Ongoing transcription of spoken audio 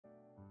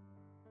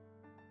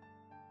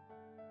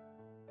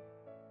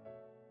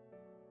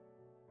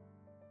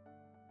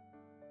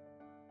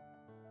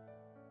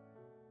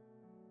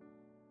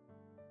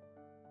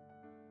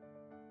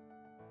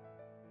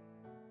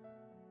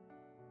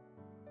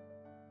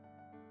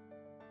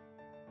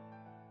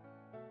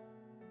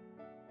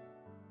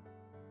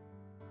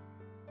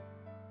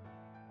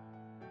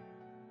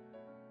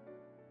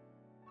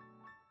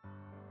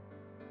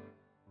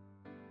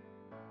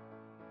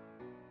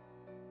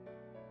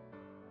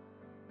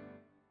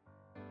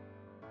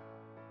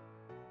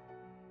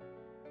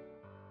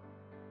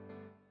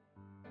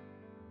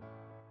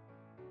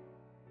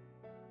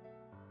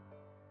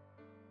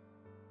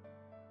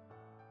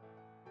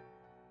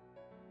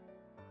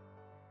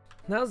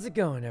How's it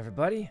going,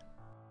 everybody?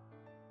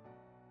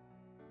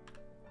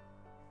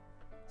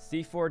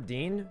 C4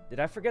 Dean? Did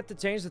I forget to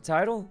change the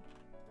title?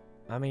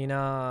 I mean,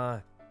 yeah,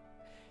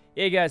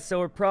 guys, so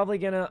we're probably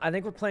gonna... I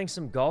think we're playing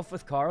some golf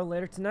with Carl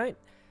later tonight.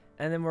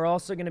 And then we're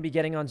also gonna be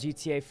getting on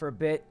GTA for a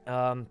bit,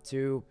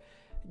 to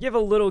give a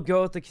little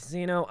go at the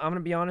casino. I'm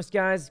gonna be honest,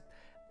 guys.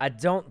 I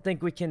don't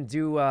think we can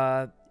do,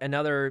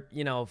 another,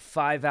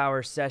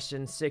 5-hour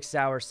session,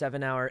 6-hour,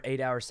 7-hour,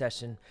 8-hour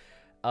session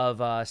of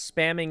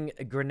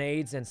spamming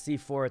grenades and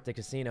C4 at the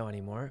casino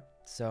anymore.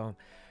 So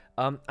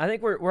I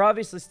think we're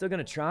obviously still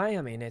gonna try.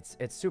 I mean, it's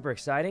super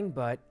exciting,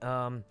 but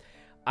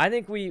I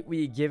think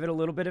we give it a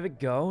little bit of a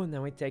go, and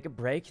then we take a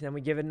break, and then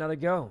we give it another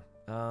go.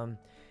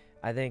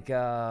 I think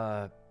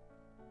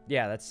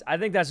yeah, I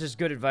think that's just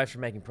good advice for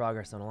making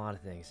progress on a lot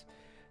of things.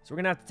 So we're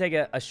gonna have to take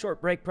a short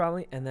break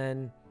probably, and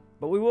then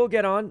but we will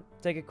get on,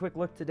 take a quick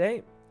look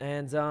today,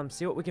 and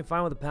see what we can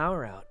find with the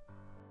power out.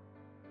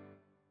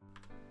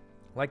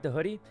 Like the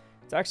hoodie?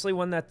 It's actually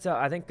one that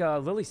I think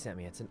Lily sent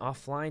me. It's an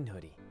offline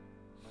hoodie.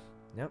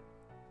 Yep.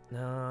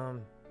 Let's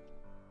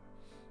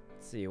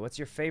see. What's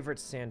your favorite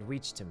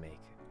sandwich to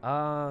make?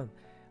 I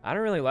don't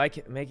really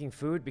like making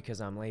food because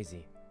I'm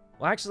lazy.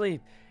 Well,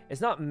 actually, it's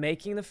not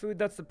making the food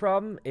that's the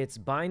problem. It's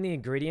buying the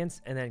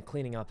ingredients and then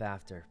cleaning up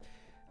after.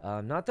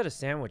 Not that a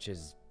sandwich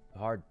is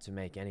hard to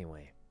make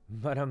anyway.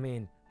 But I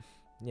mean,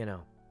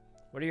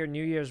 what are your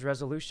New Year's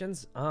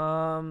resolutions?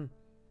 I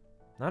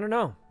don't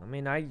know. I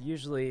mean, I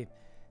usually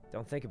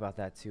don't think about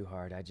that too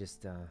hard. I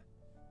just,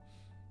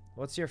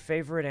 what's your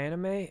favorite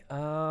anime?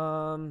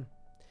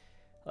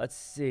 Let's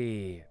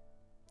see.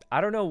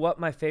 I don't know what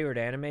my favorite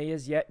anime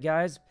is yet,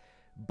 guys.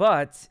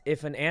 But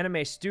if an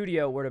anime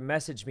studio were to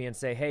message me and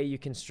say, hey, you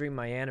can stream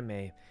my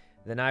anime,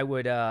 then I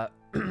would, I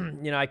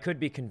could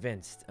be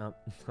convinced.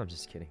 I'm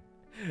just kidding.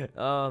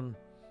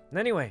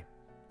 Anyway,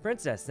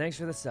 Princess, thanks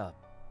for the sub.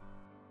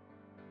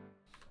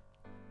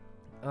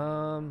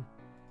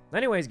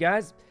 Anyways,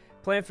 guys,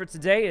 plan for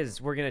today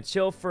is we're gonna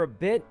chill for a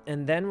bit,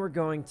 and then we're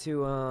going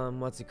to,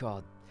 what's it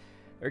called?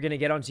 We're gonna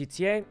get on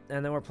GTA,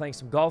 and then we're playing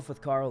some golf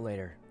with Carl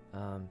later.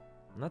 And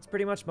that's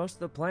pretty much most of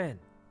the plan.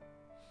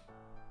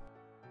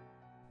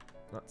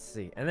 Let's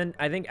see. And then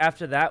I think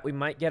after that, we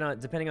might get on,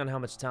 depending on how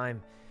much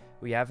time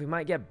we have, we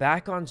might get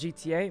back on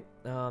GTA,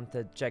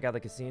 to check out the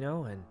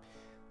casino and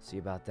see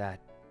about that.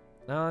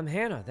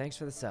 Hannah, thanks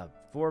for the sub.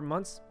 4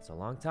 months, it's a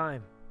long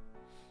time.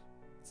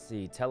 Let's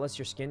see, tell us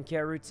your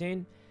skincare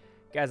routine.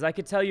 Guys, I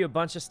could tell you a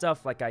bunch of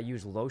stuff, like I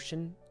use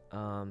lotion,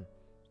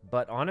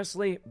 but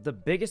honestly, the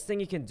biggest thing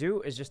you can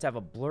do is just have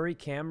a blurry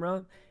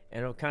camera,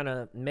 and it'll kind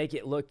of make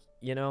it look,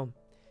 yeah,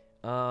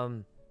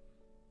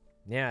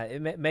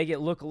 make it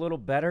look a little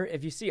better.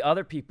 If you see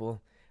other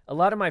people, a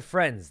lot of my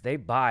friends, they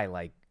buy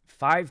like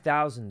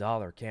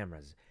 $5,000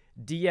 cameras,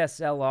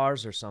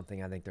 DSLRs or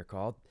something, I think they're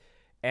called,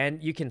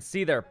 and you can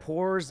see their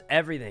pores,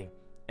 everything.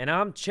 And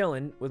I'm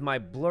chilling with my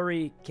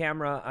blurry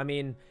camera. I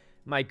mean,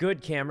 my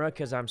good camera,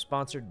 because I'm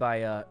sponsored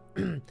by,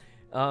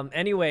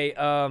 anyway,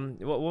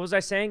 what was I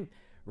saying?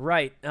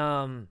 Right,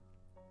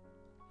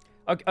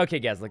 okay,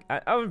 guys, look,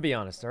 I'm gonna be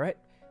honest, all right?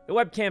 The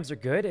webcams are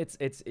good. It's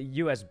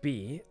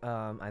USB,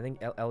 I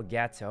think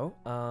Elgato,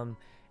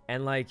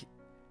 and, like,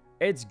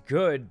 it's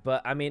good,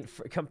 but, I mean,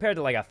 compared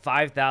to, like, a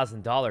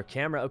 $5,000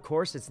 camera, of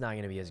course it's not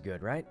gonna be as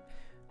good, right?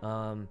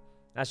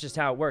 That's just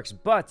how it works.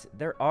 But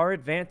there are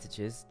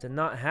advantages to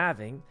not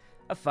having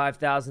a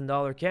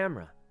 $5,000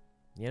 camera.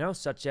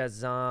 Such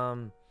as,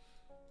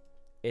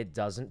 it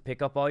doesn't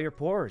pick up all your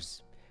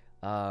pores.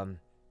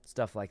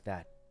 Stuff like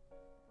that.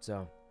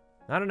 So,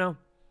 I don't know.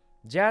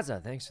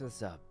 Jazza, thanks for the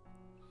sub.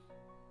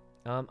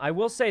 I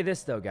will say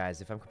this, though, guys.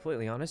 If I'm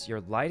completely honest,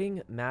 your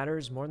lighting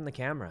matters more than the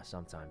camera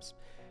sometimes.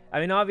 I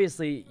mean,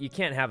 obviously, you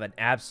can't have an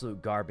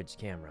absolute garbage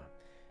camera.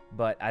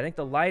 But I think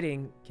the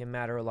lighting can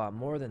matter a lot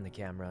more than the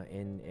camera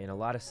in a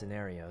lot of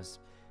scenarios.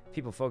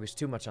 People focus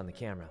too much on the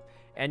camera.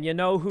 And you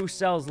know who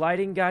sells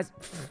lighting, guys?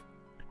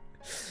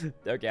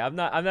 Okay, I'm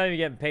not even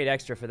getting paid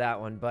extra for that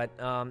one, but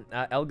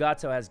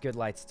Elgato has good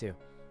lights too.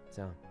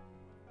 So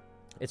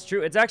it's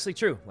true. It's actually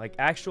true. Like,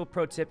 actual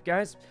pro tip,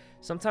 guys.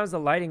 Sometimes the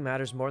lighting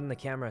matters more than the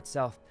camera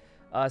itself.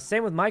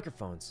 Same with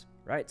microphones,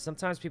 right?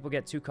 Sometimes people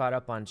get too caught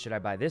up on, should I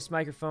buy this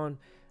microphone,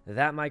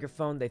 that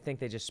microphone? They think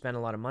they just spend a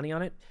lot of money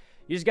on it.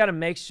 You just got to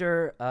make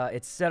sure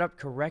it's set up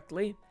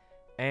correctly,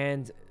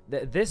 and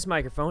this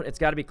microphone, it's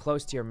got to be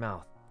close to your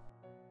mouth,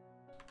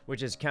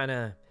 which is kind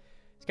of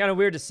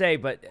weird to say,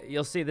 but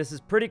you'll see this is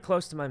pretty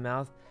close to my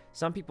mouth.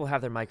 Some people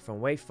have their microphone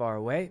way far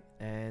away,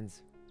 and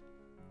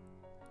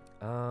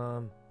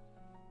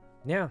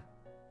yeah.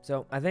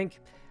 So I think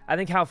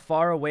how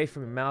far away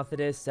from your mouth it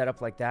is, set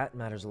up like that,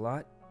 matters a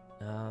lot.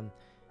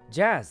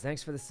 Jazz,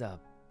 thanks for the sub.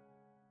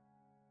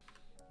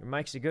 Your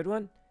mic's a good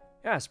one?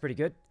 Yeah, it's pretty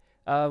good.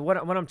 What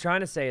I'm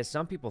trying to say is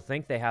some people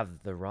think they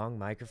have the wrong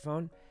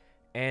microphone.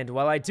 And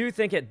while I do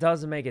think it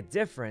does make a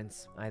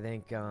difference, I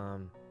think,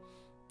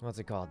 what's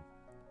it called?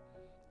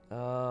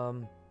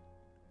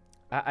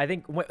 I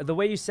think the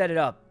way you set it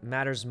up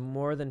matters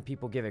more than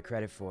people give it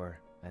credit for,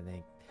 I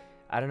think.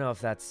 I don't know if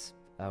that's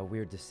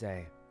weird to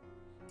say.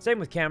 Same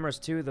with cameras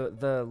too.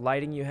 The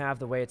lighting you have,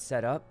 the way it's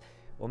set up,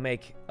 will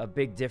make a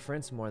big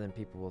difference, more than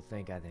people will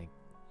think, I think.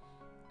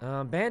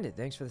 Bandit,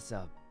 thanks for the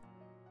sub.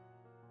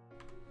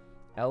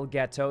 El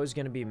Gato is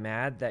going to be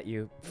mad that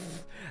you...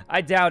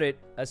 I doubt it,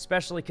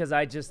 especially because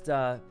I just...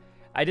 I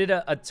did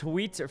a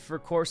tweet for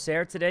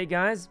Corsair today,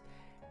 guys,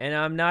 and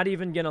I'm not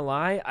even going to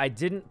lie. I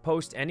didn't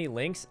post any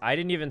links. I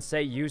didn't even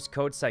say use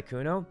code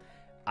Sykkuno.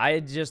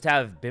 I just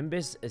have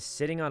Bimbus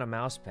sitting on a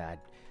mouse pad.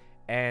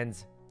 And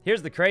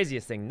here's the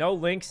craziest thing. No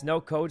links,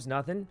 no codes,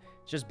 nothing.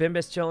 Just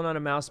Bimbus chilling on a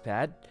mouse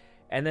pad.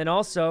 And then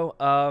also,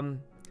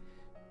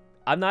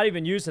 I'm not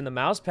even using the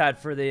mouse pad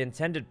for the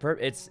intended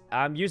purpose.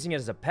 I'm using it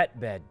as a pet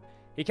bed.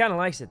 He kind of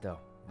likes it, though.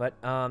 But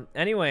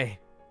anyway,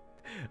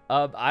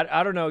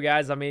 I don't know,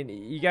 guys. I mean,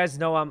 you guys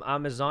know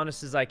I'm as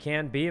honest as I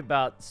can be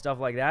about stuff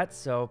like that.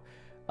 So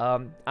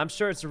I'm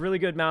sure it's a really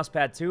good mouse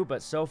pad, too.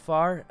 But so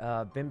far,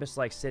 Bimbus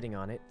likes sitting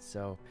on it.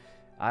 So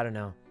I don't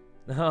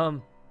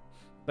know.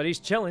 But he's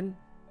chilling.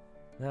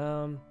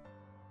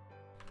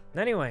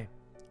 Anyway,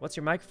 what's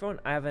your microphone?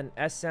 I have an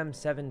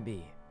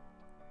SM7B.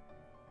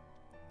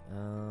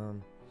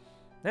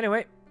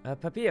 Anyway,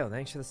 Papillo,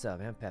 thanks for the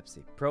sub, and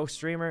Pepsi. Pro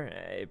streamer?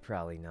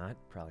 Probably not.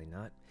 Probably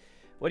not.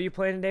 What are you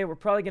playing today? We're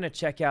probably going to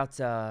check out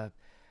a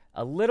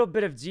little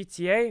bit of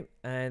GTA,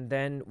 and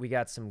then we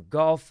got some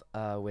golf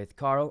with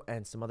Carl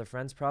and some other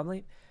friends,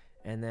 probably.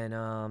 And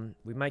then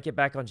we might get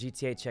back on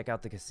GTA, check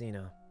out the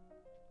casino.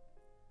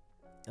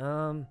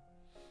 And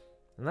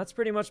that's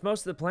pretty much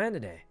most of the plan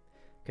today.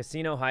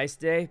 Casino heist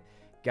day.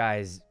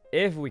 Guys,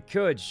 if we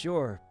could,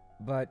 sure.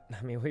 But,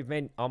 I mean, we've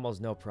made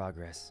almost no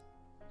progress.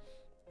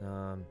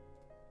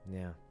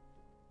 Yeah.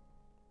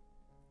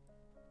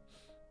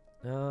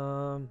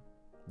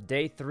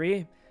 Day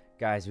 3.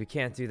 Guys, we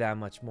can't do that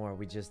much more.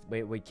 We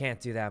can't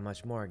do that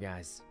much more,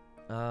 guys.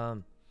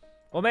 Well,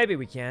 maybe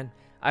we can.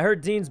 I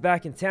heard Dean's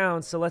back in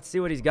town, so let's see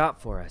what he's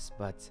got for us,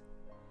 but...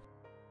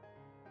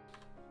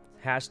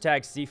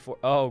 Hashtag C4...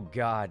 Oh,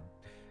 God.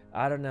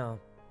 I don't know.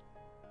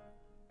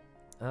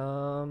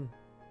 Oh,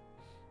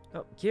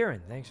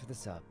 Kieran, thanks for the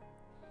sub.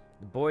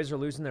 The boys are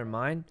losing their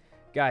mind.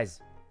 Guys,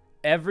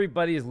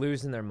 everybody is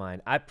losing their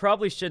mind. I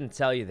probably shouldn't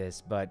tell you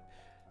this, but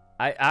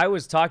I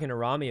was talking to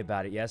Rami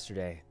about it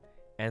yesterday.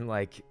 And,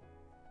 like,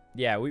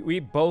 yeah, we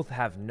both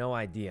have no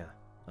idea.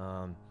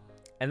 And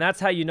that's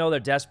how you know they're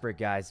desperate,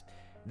 guys.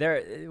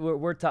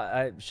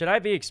 Should I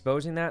be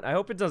exposing that? I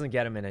hope it doesn't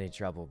get them in any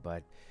trouble,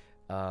 but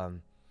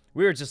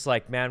we were just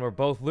like, man, we're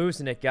both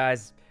losing it,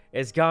 guys.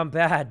 It's gone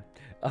bad.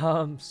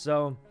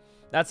 So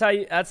that's how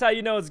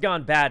you know it's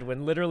gone bad,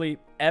 when literally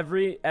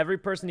every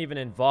person even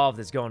involved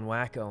is going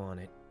wacko on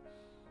it.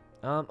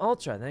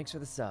 Ultra, thanks for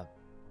the sub.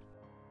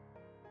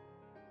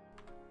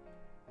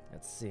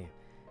 Let's see.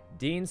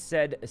 Dean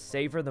said,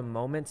 savor the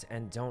moment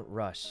and don't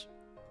rush.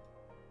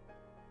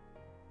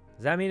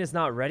 Does that mean it's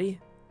not ready?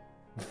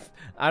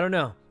 I don't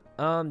know.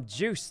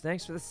 Juice,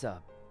 thanks for the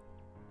sub.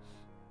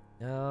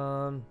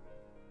 Let's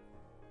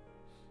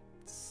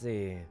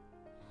see.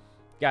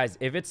 Guys,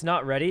 if it's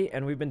not ready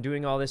and we've been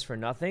doing all this for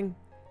nothing,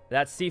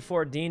 that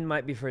C4 Dean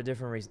might be for a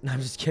different reason. No,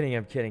 I'm just kidding.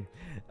 I'm kidding.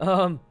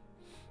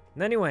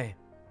 Anyway.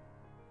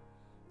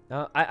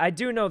 I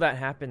do know that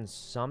happens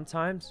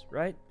sometimes,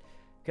 right?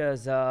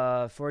 Because,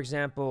 for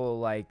example,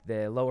 like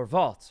the lower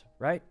vault,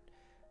 right?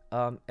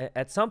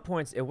 At some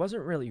points, it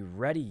wasn't really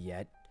ready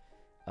yet,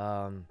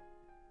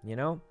 you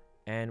know?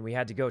 And we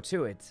had to go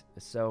to it.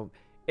 So,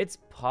 it's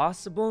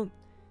possible,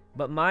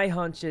 but my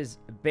hunch is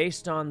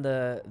based on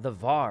the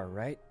VAR,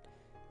 right?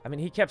 I mean,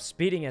 he kept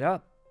speeding it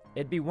up.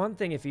 It'd be one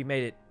thing if he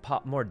made it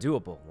more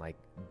doable, like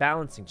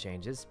balancing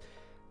changes.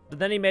 But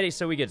then he made it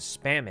so we could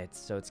spam it.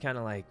 So it's kind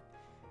of like,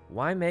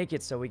 why make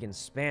it so we can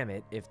spam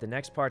it if the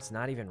next part's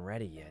not even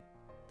ready yet?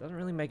 Doesn't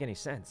really make any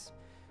sense.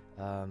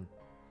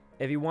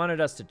 If he wanted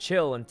us to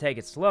chill and take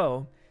it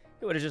slow,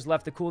 he would have just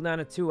left the cooldown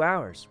at 2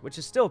 hours, which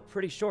is still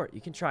pretty short.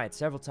 You can try it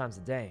several times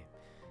a day.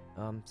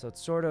 So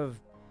it's sort of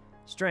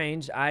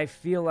strange. I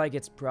feel like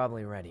it's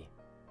probably ready.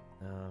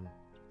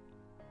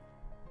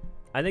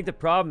 I think the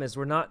problem is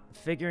we're not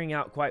figuring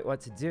out quite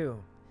what to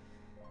do.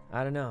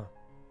 I don't know.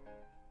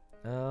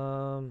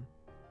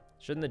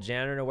 Shouldn't the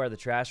janitor know where the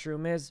trash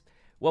room is?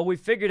 Well, we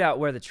figured out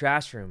where the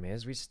trash room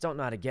is. We just don't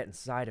know how to get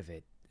inside of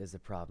it is the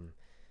problem.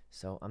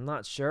 So I'm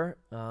not sure.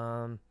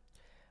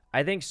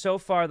 I think so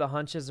far the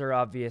hunches are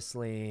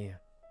obviously...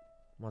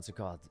 What's it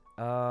called?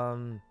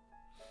 The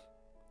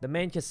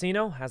main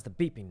casino has the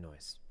beeping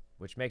noise,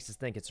 which makes us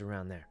think it's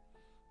around there.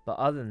 But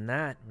other than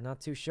that, we're not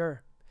too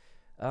sure.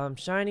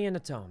 Shiny and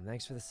Atome,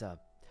 thanks for the sub.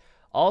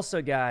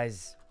 Also,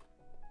 guys,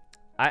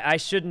 I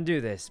shouldn't do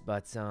this,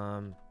 but,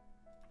 hold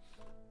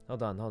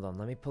on.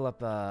 Let me pull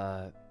up,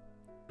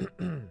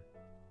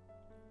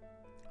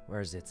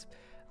 where is it?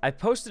 I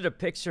posted a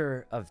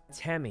picture of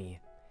Temmie,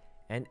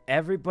 and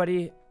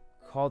everybody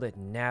called it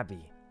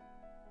Nabby.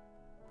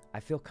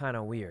 I feel kind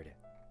of weird.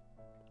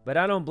 But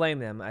I don't blame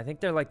them. I think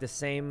they're like the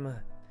same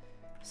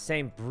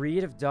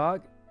breed of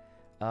dog.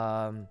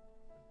 Huh?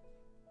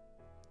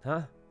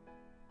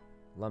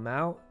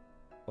 Lamau?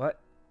 What?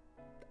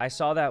 I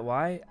saw that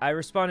why. I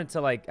responded to,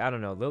 like, I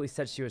don't know, Lily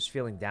said she was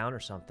feeling down or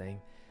something.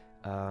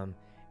 And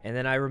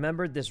then I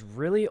remembered this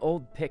really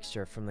old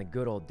picture from the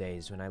good old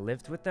days when I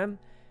lived with them.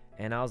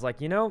 And I was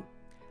like, you know,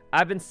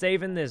 I've been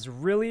saving this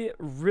really,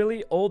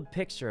 really old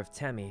picture of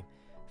Temmie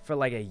for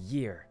like a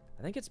year.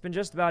 I think it's been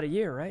just about a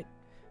year, right?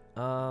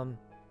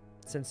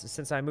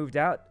 Since I moved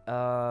out.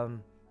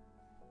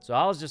 So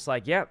I was just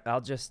like, yeah, I'll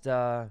just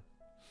post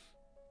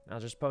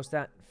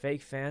that.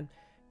 Fake fan.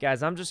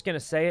 Guys, I'm just gonna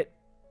say it.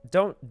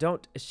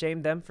 Don't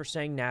shame them for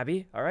saying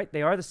Nabi, all right?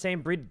 They are the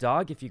same breed of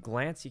dog. If you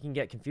glance, you can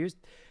get confused.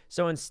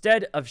 So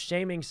instead of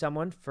shaming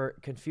someone for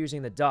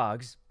confusing the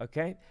dogs,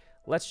 okay,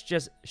 let's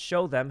just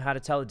show them how to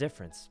tell the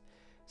difference.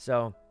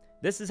 So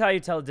this is how you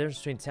tell the difference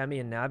between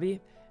Temmie and Nabi.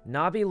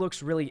 Nabi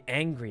looks really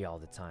angry all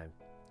the time.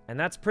 And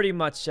that's pretty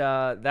much,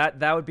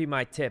 that would be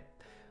my tip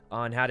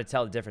on how to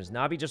tell the difference.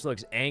 Nabi just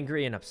looks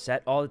angry and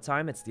upset all the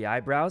time. It's the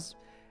eyebrows.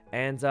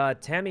 And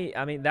Temmie,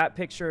 I mean, that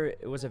picture,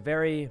 it was a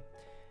very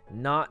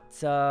not,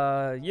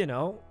 you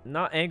know,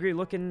 not angry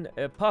looking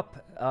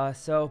pup.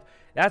 So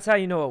that's how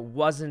you know it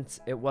wasn't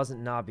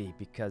Nabi,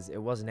 because it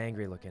wasn't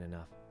angry looking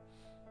enough.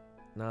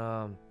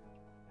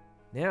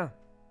 Yeah.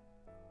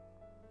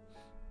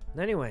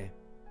 Anyway.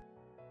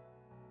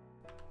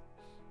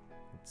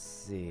 Let's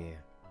see.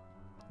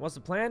 What's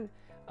the plan?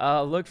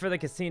 Look for the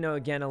casino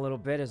again a little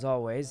bit, as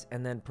always.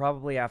 And then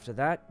probably after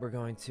that, we're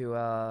going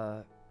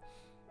to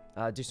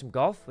do some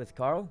golf with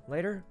Carl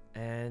later.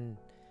 And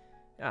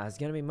yeah, it's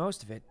going to be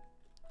most of it.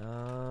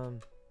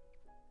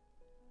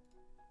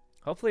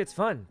 Hopefully it's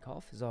fun.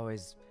 Golf is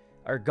always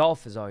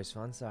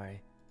fun,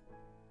 sorry.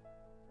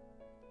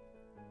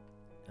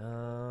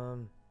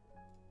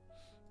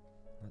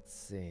 Let's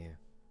see.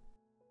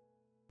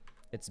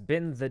 It's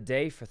been the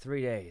day for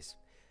 3 days.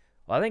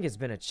 Well, I think it's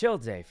been a chill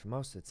day for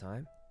most of the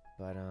time.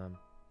 But,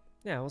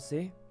 yeah, we'll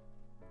see.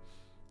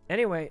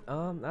 Anyway,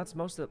 that's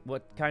most of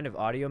what kind of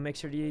audio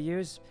mixer do you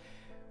use?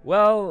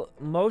 Well,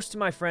 most of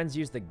my friends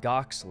use the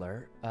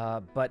Goxler,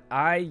 but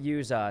I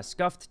use a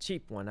scuffed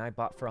cheap one I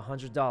bought for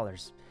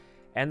 $100.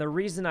 And the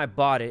reason I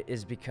bought it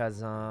is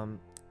because,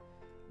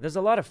 there's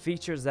a lot of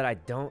features that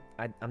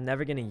I'm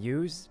never going to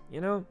use,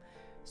 you know?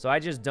 So I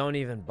just don't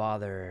even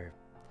bother.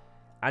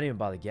 I don't even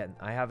bother getting.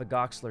 I have a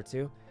Goxler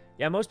too.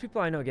 Yeah, most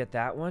people I know get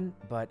that one,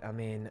 but I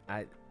mean,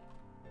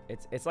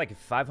 it's like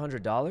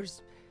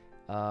 $500,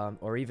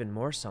 or even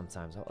more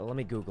sometimes. Let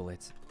me Google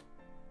it.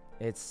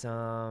 It's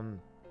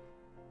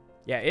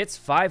yeah, it's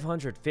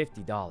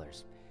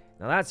 $550.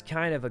 Now that's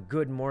kind of a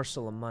good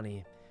morsel of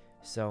money.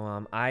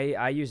 So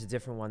I use a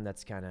different one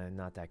that's kind of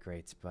not that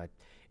great, but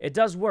it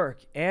does work,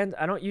 and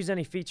I don't use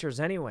any features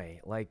anyway.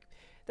 Like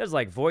there's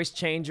like voice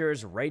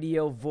changers,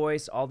 radio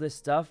voice, all this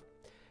stuff.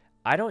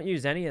 I don't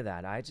use any of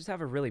that. I just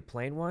have a really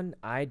plain one.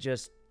 I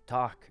just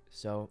talk.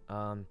 So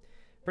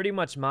pretty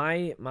much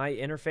my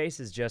interface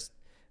is just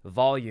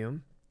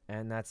volume,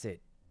 and that's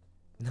it.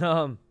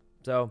 So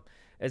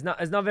it's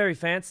not very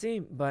fancy,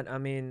 but I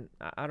mean,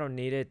 I don't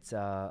need it.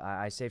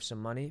 I save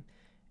some money,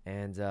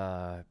 and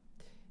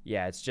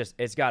yeah,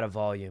 it's got a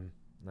volume.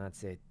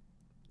 That's it.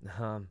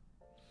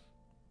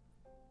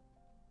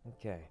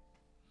 Okay.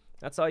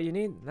 That's all you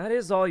need? That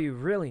is all you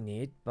really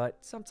need, but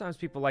sometimes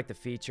people like the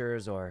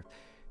features or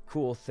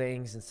cool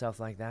things and stuff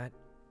like that.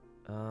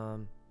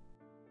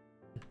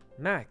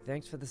 Mac,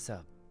 thanks for the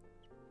sub.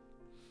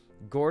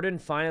 Gordon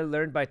finally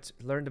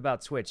learned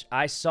about Twitch.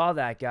 I saw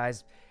that,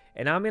 guys,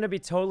 and I'm gonna be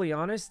totally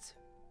honest.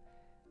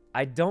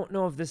 I don't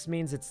know if this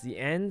means it's the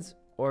end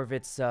or if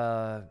it's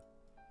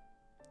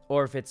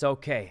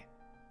okay.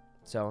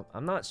 So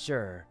I'm not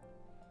sure.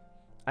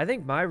 I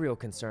think my real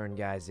concern,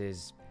 guys,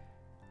 is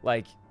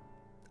like,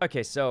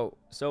 okay, so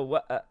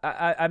what?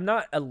 I'm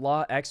not a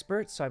law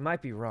expert, so I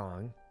might be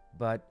wrong,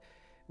 but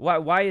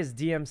why is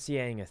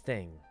DMCAing a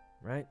thing,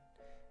 right?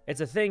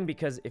 It's a thing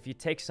because if you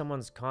take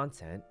someone's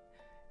content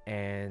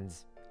and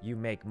you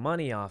make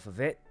money off of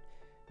it,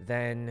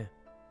 then,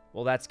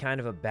 well, that's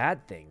kind of a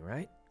bad thing,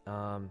 right?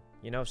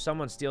 You know, if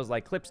someone steals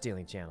like clip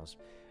stealing channels,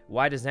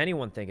 why does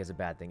anyone think it's a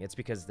bad thing? It's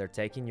because they're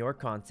taking your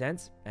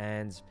content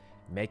and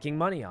making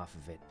money off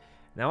of it.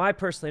 Now, I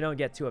personally don't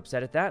get too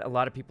upset at that. A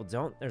lot of people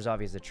don't. There's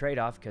obviously a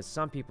trade-off because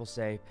some people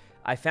say,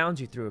 I found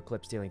you through a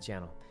clip stealing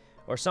channel.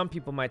 Or some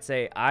people might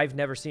say, I've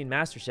never seen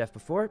MasterChef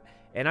before,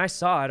 and I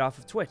saw it off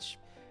of Twitch.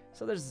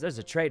 So there's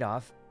a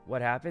trade-off.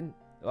 What happened?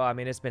 Well, I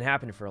mean, it's been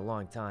happening for a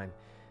long time.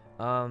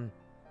 But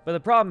the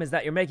problem is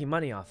that you're making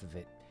money off of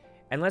it.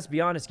 And let's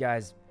be honest,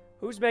 guys,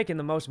 who's making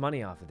the most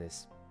money off of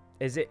this?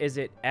 Is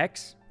it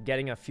X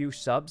getting a few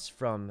subs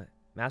from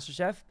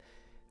MasterChef?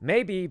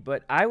 Maybe,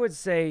 but I would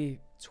say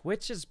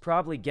Twitch is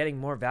probably getting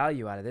more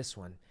value out of this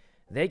one.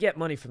 They get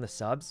money from the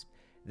subs.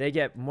 They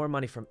get more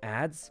money from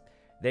ads.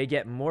 They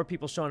get more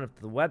people showing up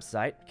to the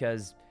website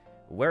because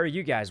where are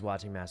you guys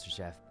watching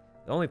MasterChef?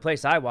 The only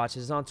place I watch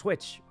is on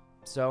Twitch.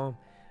 So,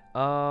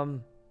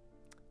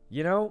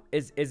 you know,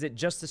 is it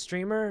just a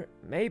streamer?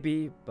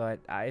 Maybe, but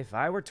if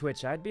I were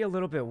Twitch, I'd be a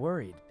little bit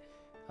worried.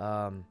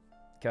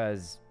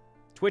 Because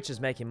Twitch is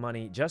making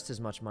money, just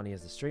as much money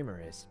as the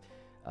streamer is,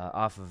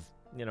 off of,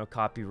 you know,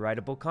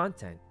 copyrightable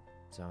content.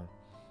 So,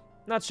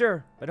 not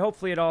sure, but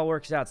hopefully it all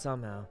works out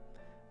somehow.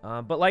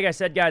 But like I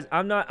said, guys,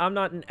 I'm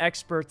not an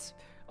expert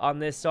on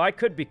this, so I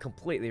could be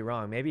completely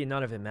wrong. Maybe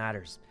none of it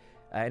matters.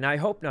 And I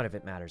hope none of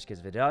it matters, because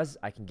if it does,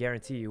 I can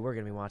guarantee you we're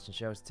going to be watching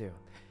shows too.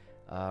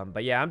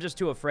 But yeah, I'm just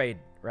too afraid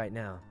right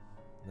now.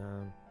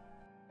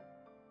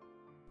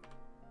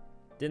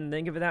 Didn't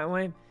think of it that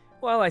way?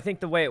 Well, I think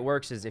the way it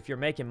works is if you're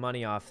making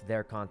money off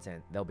their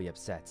content, they'll be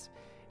upset.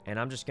 And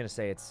I'm just going to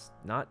say it's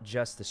not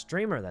just the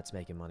streamer that's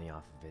making money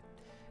off of it.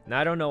 Now,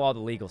 I don't know all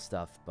the legal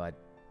stuff, but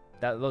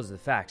those are the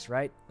facts,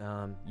 right?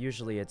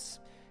 Usually it's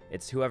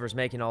whoever's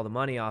making all the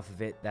money off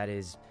of it that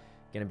is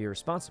going to be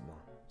responsible.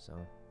 So,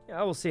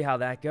 yeah, we'll see how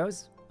that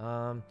goes.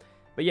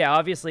 But yeah,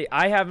 obviously,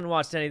 I haven't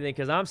watched anything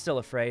because I'm still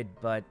afraid,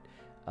 but,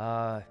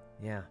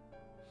 yeah.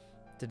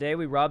 Today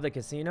we robbed the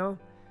casino?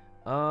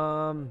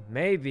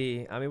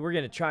 Maybe. I mean, we're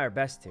going to try our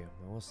best to,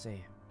 but we'll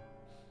see.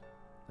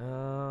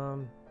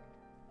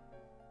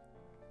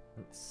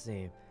 Let's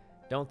see.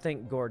 Don't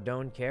think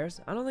Gordon cares?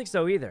 I don't think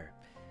so either.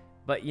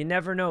 But you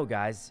never know,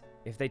 guys.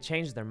 If they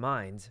change their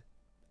mind,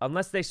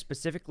 unless they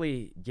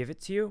specifically give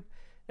it to you,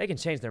 they can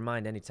change their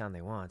mind anytime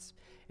they want.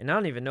 And I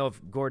don't even know if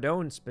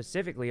Gordon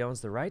specifically owns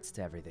the rights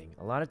to everything.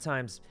 A lot of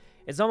times,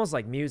 it's almost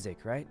like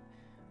music, right?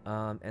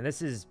 And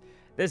this is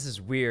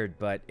weird,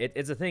 but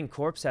it's a thing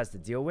Corpse has to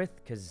deal with,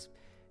 because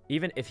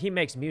even if he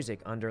makes music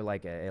under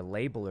like a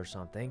label or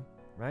something,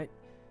 right?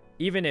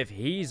 Even if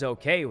he's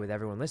okay with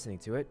everyone listening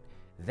to it,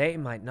 they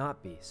might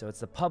not be. So it's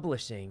the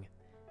publishing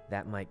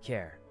that might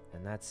care.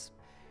 And that's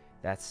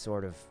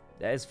sort of,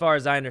 as far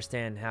as I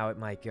understand, how it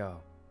might go.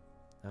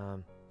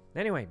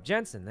 Anyway,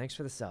 Jensen, thanks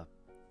for the sub.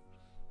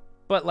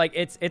 But like,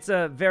 it's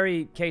a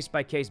very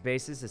case-by-case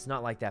basis. It's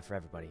not like that for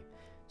everybody.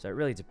 So it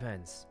really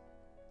depends.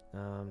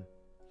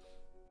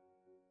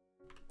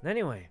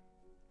 Anyway.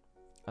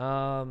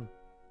 That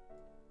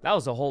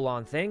was a whole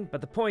on thing.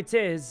 But the point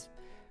is,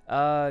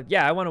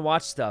 yeah, I want to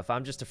watch stuff.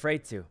 I'm just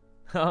afraid to.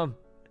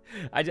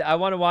 I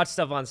want to watch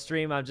stuff on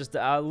stream. I'm just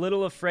a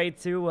little afraid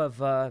too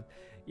of,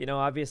 you know,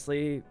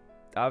 obviously,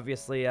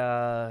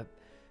 yeah,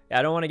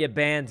 I don't want to get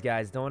banned,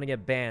 guys. Don't want to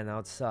get banned. That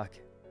would suck.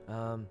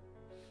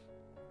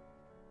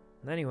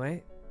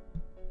 Anyway,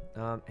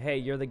 hey,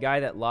 you're the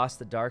guy that lost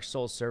the Dark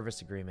Souls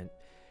service agreement.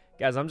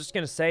 Guys, I'm just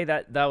going to say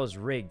that was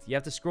rigged. You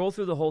have to scroll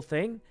through the whole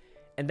thing,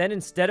 and then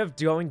instead of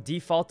going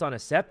default on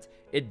accept,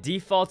 it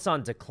defaults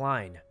on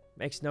decline.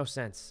 Makes no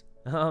sense.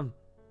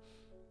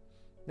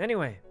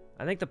 Anyway,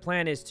 I think the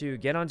plan is to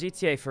get on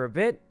GTA for a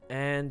bit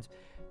and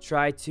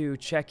try to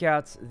check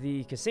out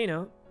the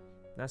casino.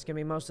 That's going to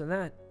be most of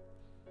that.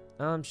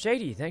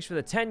 Shady, thanks for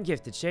the 10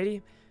 gifted,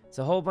 Shady. It's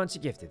a whole bunch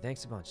of gifted.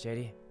 Thanks a bunch,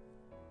 Shady.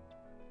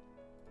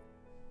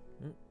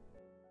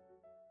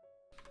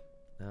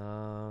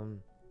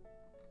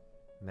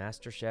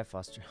 Master Chef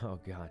Australia. Oh,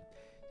 God.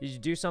 Did you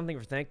do something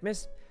for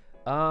Thankmas?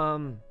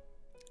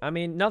 I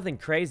mean, nothing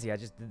crazy. I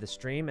just did the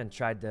stream and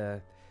tried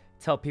to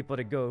tell people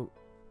to go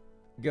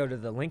to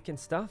the link and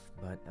stuff,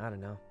 but I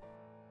don't know.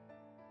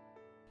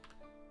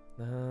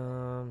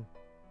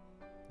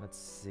 Let's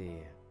see.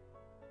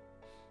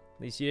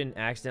 At least you didn't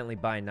accidentally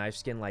buy a knife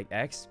skin like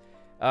X.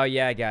 Oh,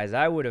 yeah, guys.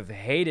 I would have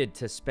hated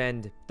to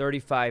spend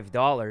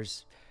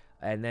 $35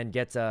 and then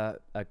get a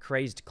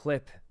crazed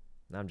clip.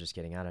 No, I'm just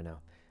kidding. I don't know.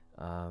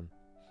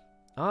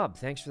 Ob,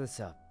 thanks for the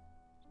sub.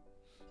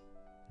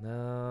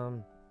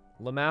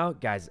 Lamau,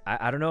 guys,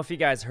 I don't know if you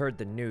guys heard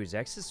the news.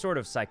 X is sort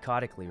of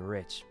psychotically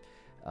rich.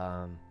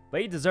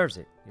 But he deserves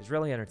it. He's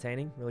really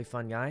entertaining, really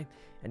fun guy.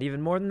 And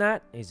even more than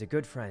that, he's a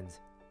good friend.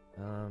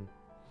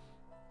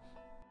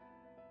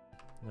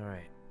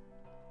 Alright.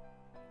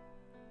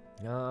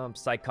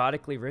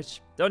 Psychotically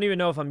rich? Don't even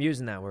know if I'm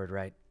using that word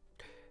right.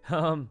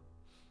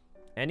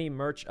 Any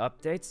merch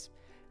updates?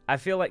 I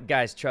feel like,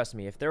 guys, trust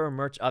me, if there were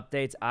merch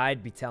updates,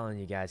 I'd be telling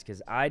you guys,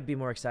 because I'd be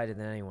more excited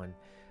than anyone.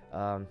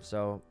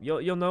 So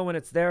you'll know when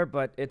it's there,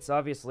 but it's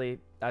obviously,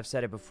 I've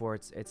said it before,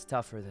 it's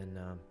tougher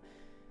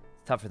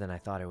than I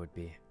thought it would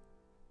be.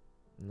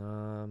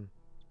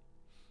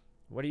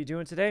 What are you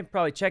doing today?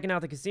 Probably checking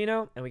out the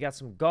casino, and we got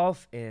some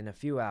golf in a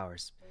few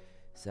hours.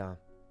 So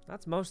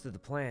that's most of the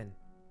plan.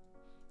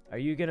 Are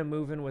you gonna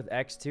move in with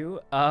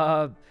X2?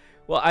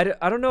 Well, I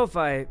don't know if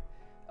I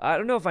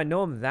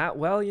know him that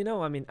well, you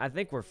know. I mean, I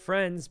think we're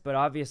friends, but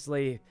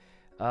obviously,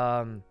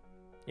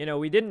 you know,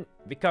 we didn't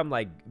become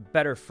like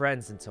better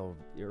friends until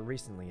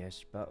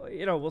recently-ish. But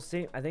you know, we'll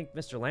see. I think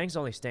Mr. Lang's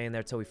only staying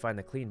there till we find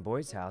the clean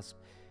boys' house.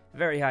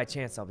 Very high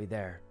chance I'll be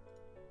there.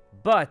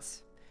 But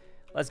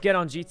let's get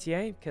on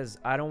GTA, because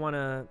I don't want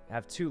to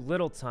have too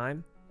little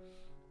time,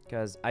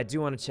 because I do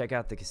want to check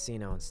out the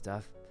casino and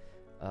stuff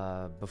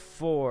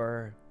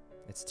before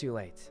it's too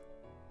late.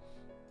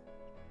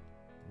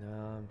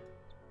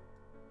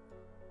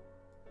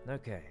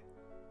 Okay.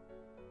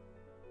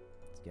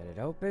 Let's get it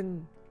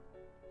open.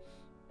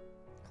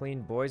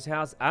 Clean boys'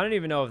 house. I don't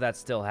even know if that's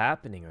still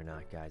happening or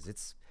not, guys.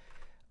 It's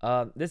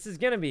this is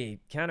gonna be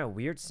kind of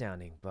weird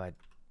sounding, but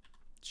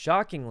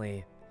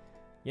shockingly,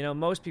 you know,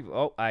 most people...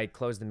 Oh, I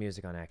closed the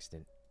music on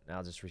accident.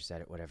 I'll just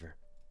reset it, whatever.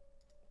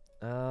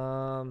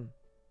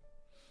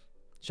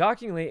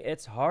 shockingly,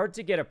 it's hard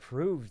to get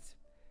approved.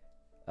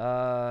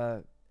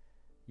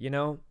 You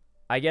know,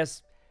 I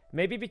guess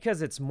maybe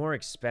because it's more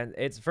expensive.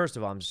 It's, first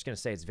of all, I'm just gonna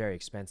say it's very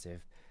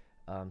expensive.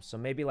 So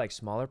maybe like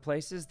smaller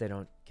places, they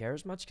don't care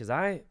as much, because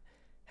I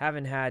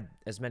haven't had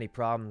as many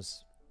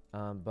problems.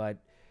 But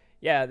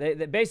yeah, they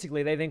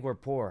basically they think we're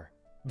poor.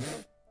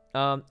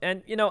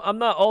 And you know, I'm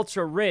not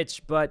ultra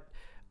rich, but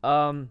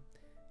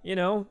you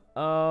know,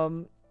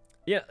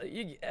 yeah,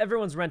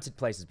 everyone's rented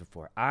places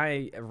before.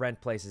 I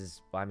rent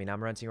places. I mean,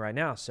 I'm renting right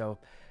now, so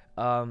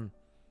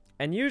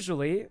and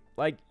usually,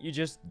 like, you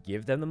just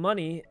give them the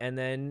money and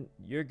then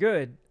you're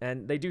good.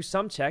 And they do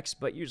some checks,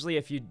 but usually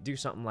if you do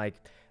something like,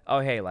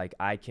 oh, hey, like,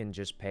 I can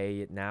just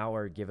pay it now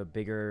or give a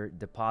bigger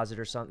deposit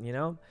or something, you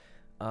know?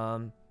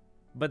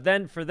 But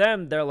then for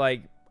them, they're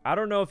like, I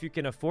don't know if you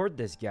can afford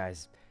this,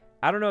 guys.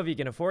 I don't know if you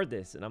can afford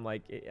this. And I'm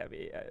like, I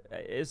mean,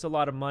 it's a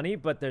lot of money,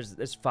 but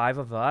there's 5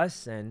 of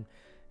us. And,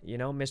 you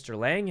know, Mr.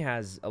 Lang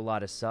has a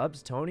lot of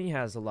subs. Tony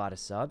has a lot of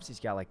subs. He's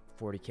got like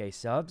 40K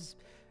subs.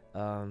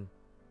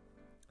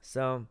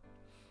 So,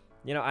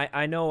 you know,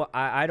 I know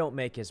I don't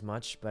make as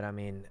much, but I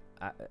mean,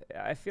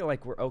 I feel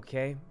like we're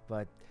okay.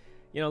 But,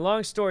 you know,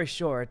 long story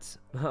short,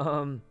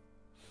 we're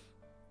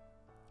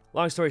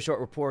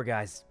poor,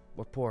 guys.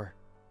 We're poor.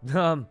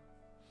 All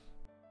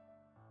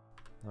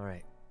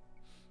right.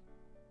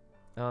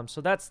 So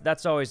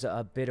that's always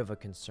a bit of a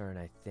concern,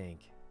 I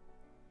think.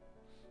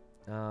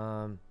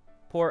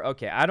 Poor.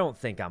 Okay, I don't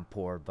think I'm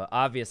poor, but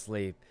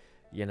obviously,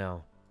 you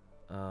know,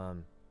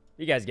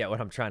 you guys get what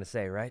I'm trying to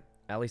say, right?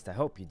 At least I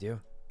hope you do.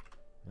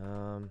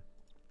 All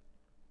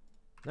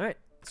right,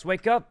 let's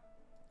wake up.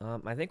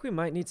 I think we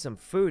might need some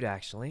food,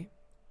 actually.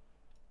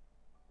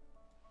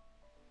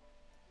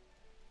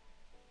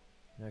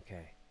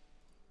 Okay.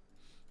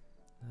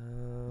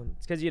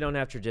 It's because you don't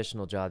have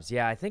traditional jobs.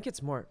 Yeah, I think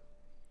it's more...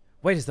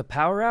 Wait, is the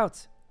power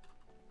out?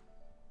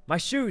 My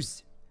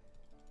shoes!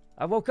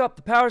 I woke up,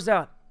 the power's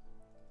out.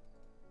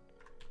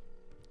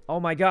 Oh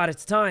my god,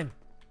 it's time.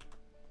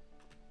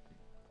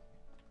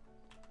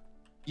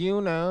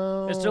 You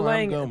know, Mr.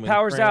 Lang,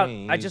 power's out.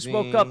 I just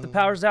woke up. The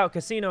power's out.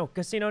 Casino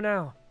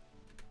now.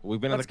 We've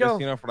been at the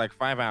casino for like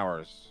 5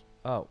 hours.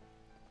 Oh,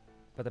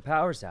 but the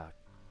power's out.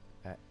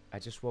 I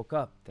just woke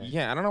up.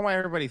 Yeah, I don't know why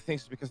everybody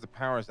thinks because the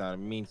power's out it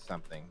means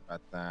something,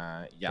 but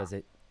yeah. Does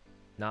it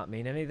not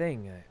mean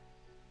anything?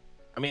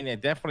 I mean,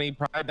 it definitely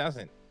probably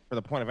doesn't for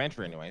the point of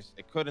entry, anyways.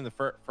 It could in the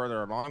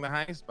further along the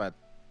heist, but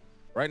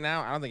right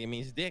now I don't think it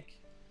means dick.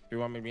 If you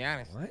want me to be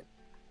honest. What?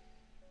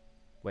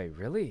 Wait,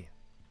 really?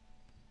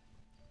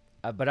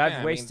 But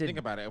I've wasted. I mean, think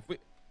about it.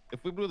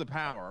 If we blew the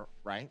power,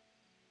 right,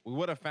 we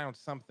would have found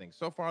something.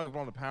 So far, we've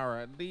blown the power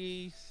at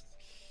least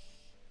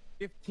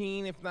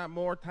 15, if not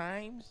more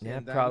times. Yeah,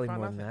 and, probably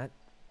more than that.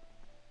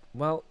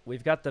 Well,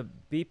 we've got the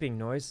beeping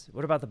noise.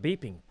 What about the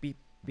beeping? Beep,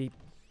 beep,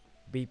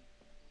 beep.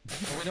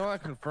 Well, we know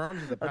that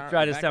confirms the power. I'll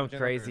try to sound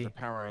crazy.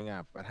 Powering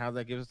up, but how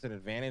that gives us an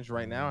advantage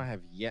right now, I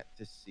have yet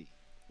to see.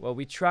 Well,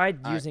 we tried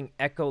using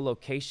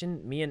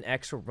echolocation. Me and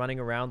X were running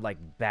around like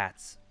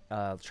bats,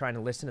 trying to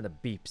listen to the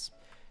beeps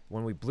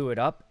when we blew it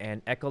up,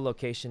 and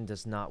echolocation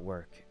does not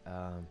work.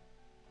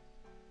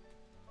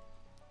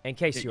 In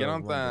case you're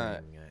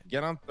wondering,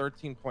 get on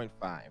 13.5.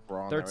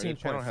 We're on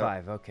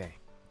 13.5. Okay.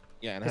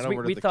 Yeah, and head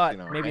over to we the thought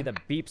casino, maybe the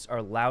beeps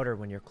are louder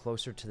when you're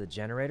closer to the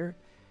generator,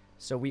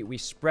 so we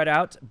spread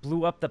out,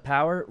 blew up the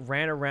power,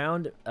 ran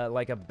around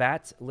like a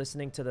bat,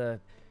 listening to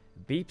the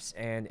beeps,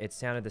 and it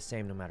sounded the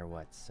same no matter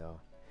what. So,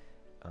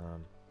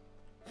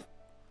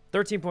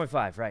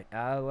 13.5. Right.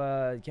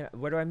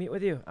 Where do I meet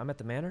with you? I'm at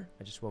the manor.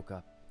 I just woke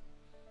up.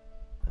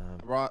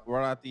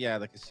 We're at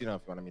the casino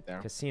if you want to meet there.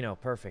 Casino,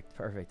 perfect.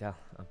 I'll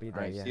be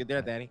there. Right, yeah. See you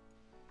there, Daddy.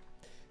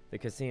 The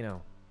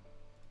casino.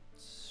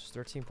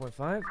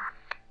 13.5.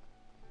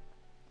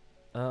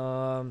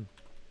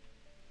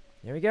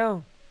 There we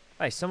go.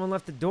 Hey, someone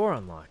left the door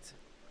unlocked.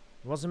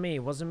 It wasn't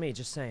me.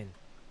 Just saying.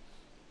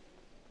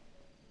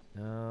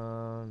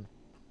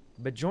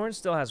 But Jordan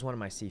still has one of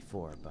my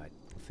C4, but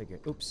we'll figure.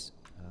 Oops.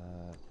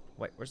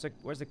 Wait,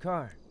 where's the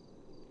car?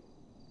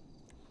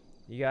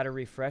 You gotta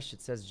refresh.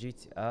 It says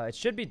GT. It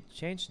should be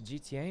changed to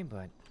GTA,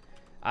 but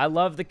I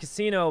love the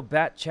casino.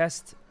 Bat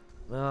chest.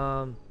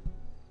 All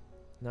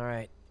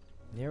right,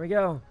 here we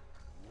go.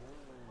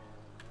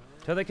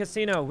 To the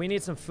casino. We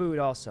need some food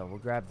also. We'll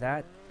grab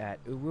that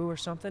at Uwu or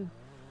something.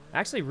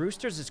 Actually,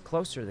 Roosters is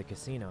closer to the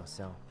casino,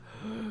 so.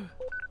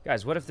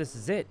 Guys, what if this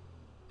is it?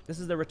 This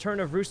is the return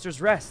of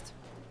Rooster's Rest.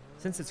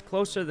 Since it's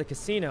closer to the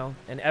casino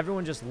and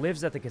everyone just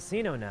lives at the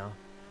casino now,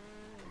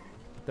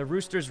 the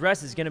Rooster's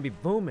Rest is gonna be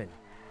booming.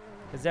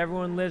 Because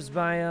everyone lives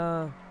by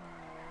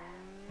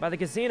the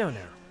casino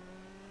now.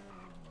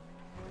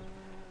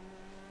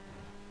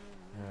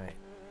 Alright.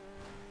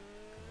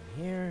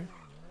 Here.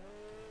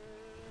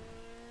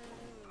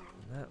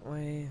 That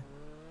way.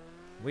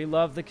 We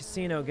love the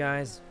casino,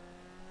 guys.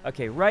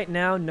 Okay, right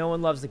now, no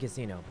one loves the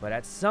casino. But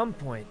at some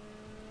point,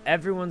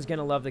 everyone's going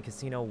to love the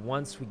casino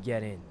once we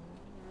get in.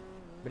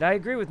 But I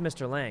agree with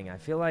Mr. Lang. I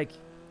feel like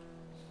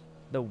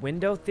the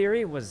window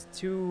theory was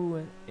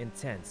too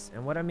intense.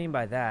 And what I mean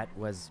by that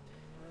was...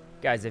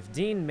 Guys, if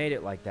Dean made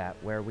it like that,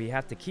 where we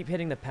have to keep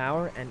hitting the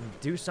power and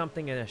do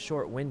something in a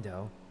short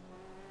window,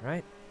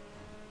 right?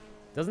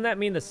 Doesn't that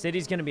mean the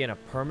city's gonna be in a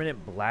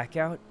permanent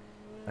blackout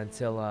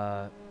until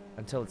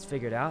it's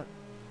figured out?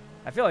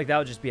 I feel like that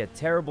would just be a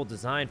terrible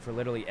design for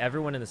literally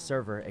everyone in the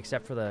server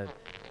except for the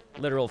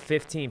literal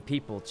 15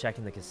 people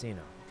checking the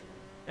casino.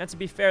 And to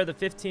be fair, the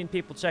 15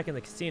 people checking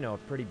the casino are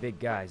pretty big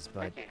guys,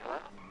 but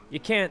you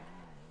can't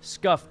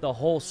scuff the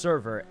whole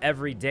server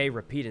every day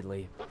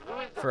repeatedly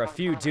for a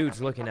few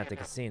dudes looking at the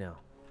casino.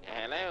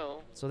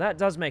 Hello. So that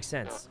does make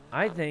sense.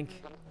 I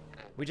think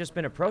we just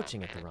been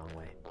approaching it the wrong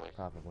way,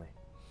 probably.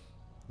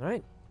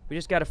 Alright, we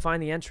just gotta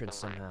find the entrance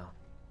somehow.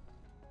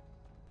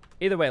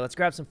 Either way, let's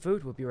grab some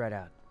food, we'll be right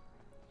out.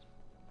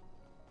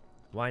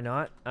 Why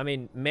not? I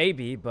mean,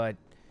 maybe, but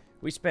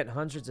we spent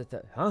hundreds of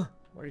Huh?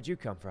 Where did you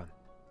come from?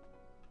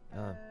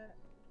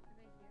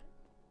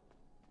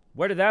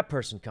 Where did that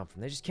person come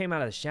from? They just came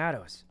out of the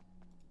shadows.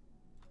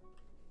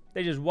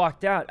 They just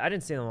walked out. I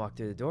didn't see them walk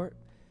through the door.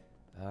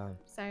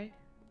 Sorry.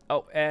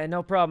 Oh,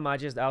 no problem. I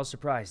was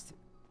surprised.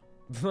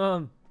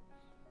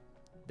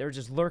 They were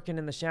just lurking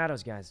in the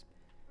shadows, guys.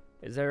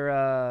 Is there,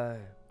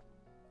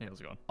 Hey, how's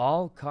it going?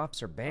 all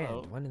cops are banned?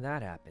 Oh. When did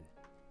that happen?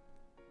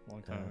 A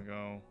long time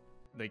ago.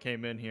 They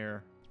came in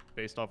here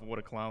based off of what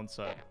a clown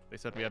said. They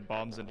said we had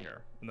bombs in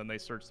here, and then they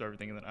searched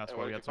everything and then asked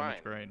why we had so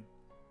much grain.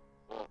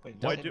 Wait,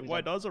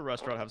 Why does a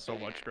restaurant have so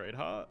much grain,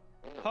 huh?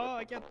 Huh?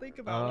 I can't think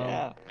about it.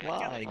 Yeah, I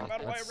can't think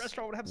about why a That's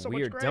restaurant would have so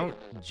weird. much grain.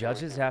 Don't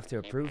judges have to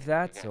approve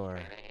that, or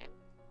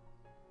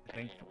I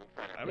think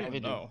I Yeah, don't they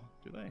even do. know.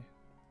 Do they?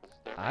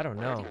 I don't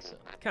know. so.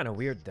 Kind of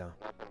weird though.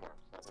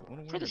 It's a little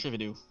Pretty weird. sure we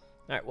do. All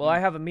right. Well, I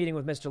have a meeting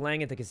with Mr.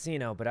 Lang at the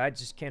casino, but I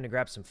just came to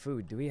grab some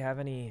food. Do we have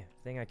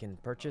anything I can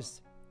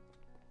purchase?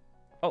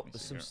 Oh, me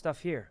there's see some here. stuff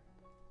here.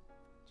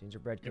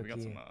 Gingerbread Yeah, we got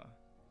cookie. some.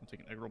 I'll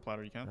take an egg roll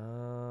platter. You can.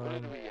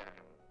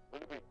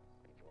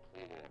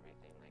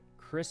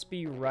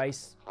 Crispy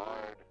rice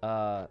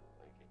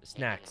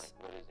snacks.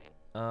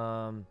 Hey,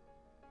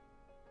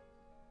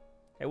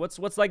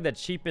 what's like the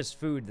cheapest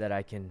food that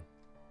I can?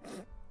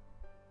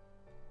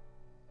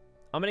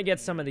 I'm gonna get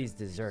some of these Have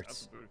some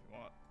desserts. food if you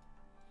want.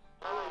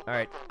 All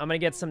right, I'm gonna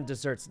get some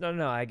desserts.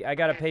 No, I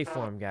gotta pay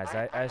for them, guys.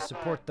 I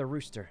support the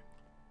rooster.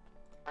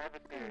 Yeah.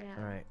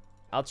 All right,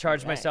 I'll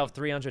charge myself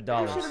Oh, shit, I'm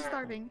 $300.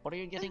 starving. What are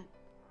you getting?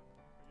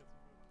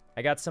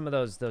 I got some of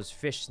those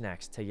fish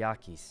snacks,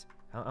 taiyakis.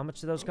 How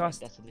much do those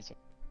cost? That's a dessert.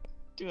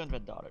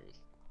 $200.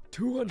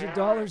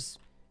 $200.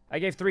 I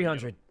gave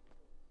 300.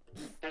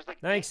 There's like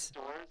Thanks. 8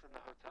 stores in the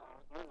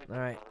hotel. All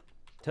right,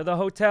 to the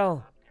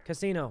hotel,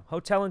 casino,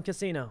 hotel and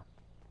casino.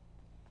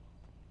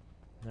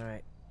 All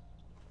right.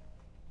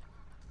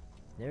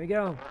 There we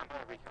go.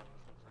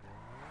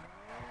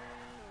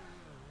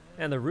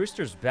 And the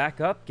rooster's back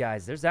up,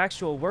 guys. There's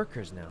actual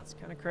workers now. It's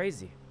kind of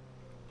crazy.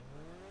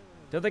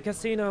 To the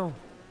casino.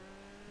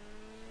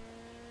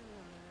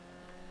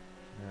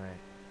 All right.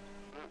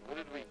 What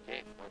did we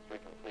gain once we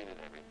completed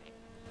everything?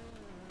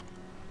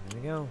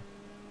 There we go.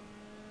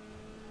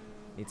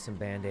 Need some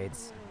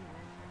band-aids.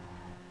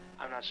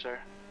 I'm not sure.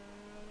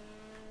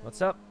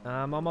 What's up?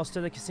 I'm almost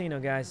to the casino,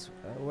 guys.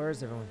 Where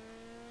is everyone?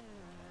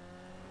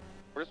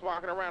 We're just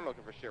walking around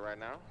looking for shit right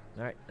now.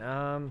 All right.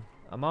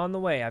 I'm on the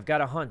way. I've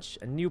got a hunch,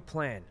 a new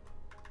plan.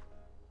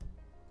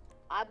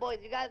 Alright, boys,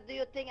 you guys do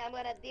your thing. I'm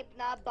gonna dip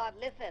now, but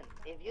listen,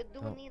 if you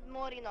do Oh. need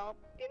more, you know,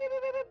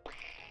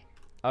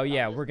 Oh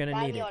yeah, just we're gonna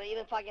buy need me it. Or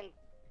even fucking,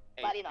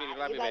 Hey, but you know, Speedy,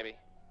 love you you, guys, baby.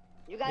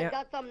 you guys Yeah.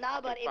 got some now,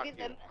 but if Fuck it's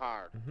you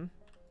hard.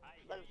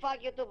 well,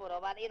 fuck you too, bro.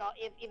 But you know,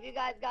 if you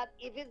guys got,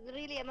 if it's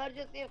really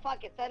emergency,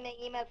 fuck it, send me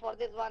an email for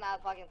this one. I'll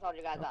fucking sort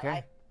you guys out. Okay.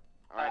 Right?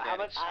 All right, How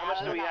Daddy. much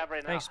do we have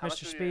right now? Thanks, How much Mr.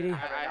 do we Speedy.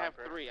 have right I now have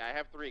for- 3. I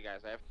have 3,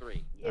 guys. I have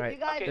 3. If All right. you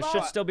guys Okay, There want,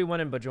 should still be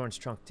one in Bajorn's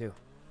trunk too.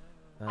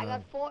 I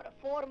got four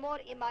more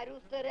in my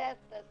rooster rest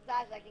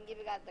stash. I can give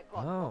you guys the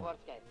code. Oh. For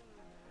worst case.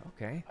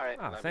 Okay. All right.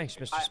 Oh, thanks,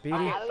 Mr. I- Speedy.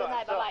 Okay, Have a good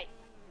night. so- Bye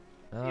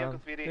bye. Yeah, Uncle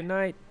Speedy. Good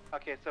night.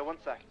 Okay, so 1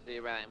 sec. See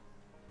you, man.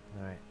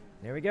 All right.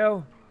 There we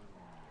go.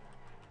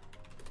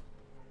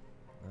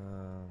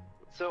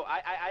 So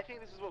I think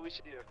this is what we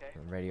should do. Okay.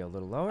 Radio a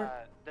little lower.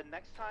 The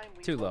next time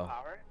we Too pull low.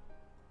 power,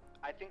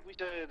 I think we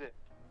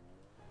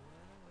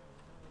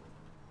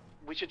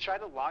should try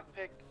to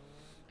lockpick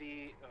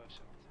the. Oh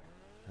shit.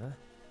 1 Huh? sec.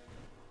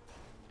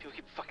 People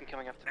keep fucking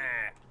coming up to me.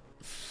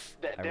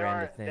 I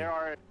ran the thing. There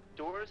are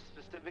doors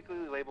specifically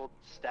labeled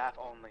staff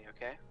only.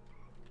 Okay.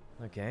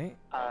 Okay.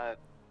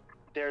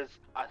 There's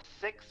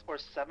 6 or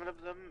 7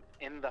 of them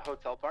in the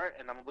hotel part,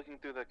 and I'm looking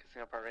through the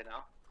casino part right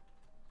now.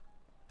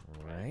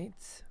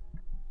 Right.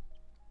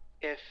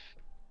 If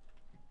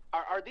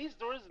are these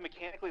doors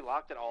mechanically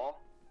locked at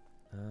all,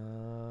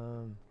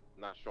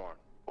 Not sure.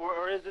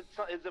 or is it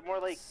more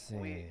like Let's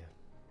see.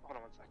 Hold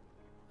on 1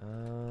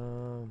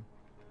 second.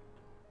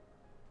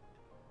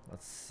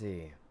 Let's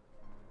see.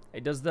 Hey,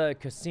 does the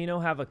casino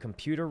have a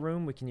computer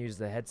room we can use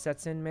the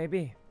headsets in,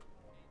 maybe?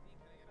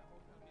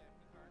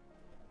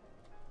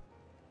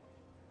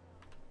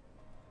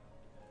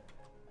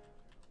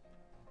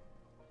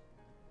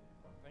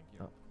 Thank you.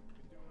 Oh.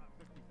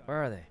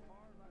 Where are they?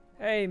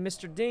 Hey,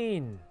 Mr.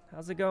 Dean.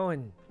 How's it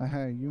going?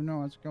 Hey, you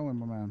know how's it going,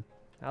 my man?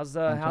 How's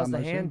Long the time no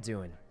hand see.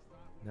 doing?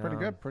 Pretty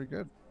good, pretty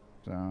good.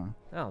 So,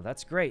 Oh,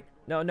 that's great.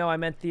 No, I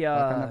meant the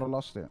like I never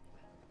lost it.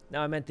 No,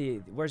 I meant the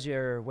where's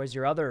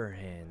your other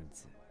hand?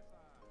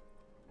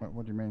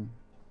 What do you mean?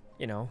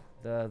 You know,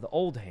 the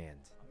old hand.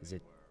 Is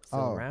it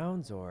still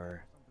around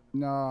or?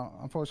 No,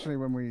 unfortunately,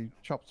 when we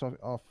chopped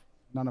off,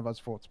 none of us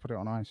thought to put it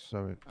on ice,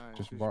 so it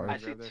just I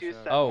rotted. see two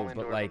Oh, set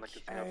but doors on like, the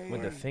casino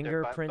would the floor.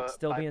 fingerprint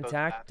still be by both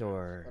intact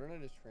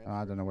bathrooms. or?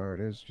 I don't know where it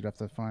is. You'd have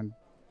to find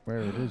where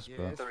it is,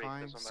 but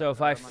So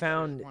if I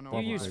found, do you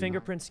Probably use not.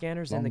 fingerprint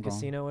scanners in the Long gone.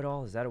 casino at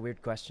all? Is that a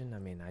weird question? I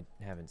mean, I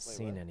haven't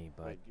seen any,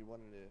 but.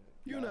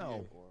 You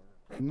know.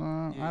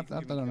 no, I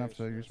don't have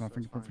to use my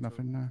fingerprint for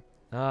nothing now.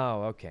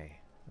 Oh, okay.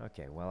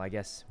 Okay, well, I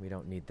guess we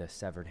don't need the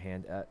severed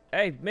hand.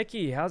 Hey,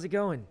 Mickey, how's it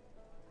going?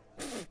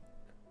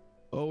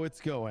 Oh,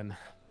 it's going.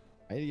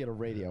 I need to get a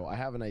radio. I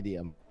have an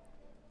idea.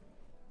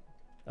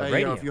 A Hey,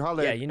 radio? yo, if you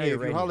holler, Yeah, you need a if you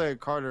radio. holler at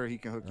Carter, he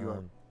can hook you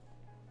up.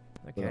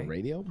 With a Okay.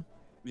 radio?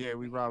 Yeah,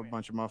 we robbed a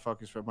bunch of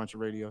motherfuckers for a bunch of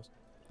radios.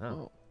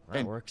 Oh, that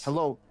And works.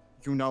 hello,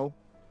 you know.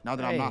 Now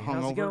that I'm not Hey,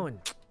 how's it hungover,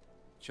 going?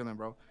 chilling,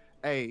 bro.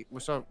 Hey,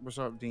 what's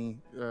up,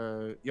 Dean?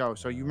 Yo,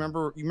 so you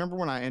remember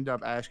when I ended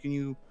up asking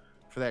you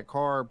for that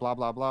car, blah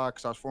blah blah,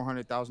 because I was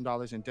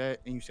 $400,000 in debt,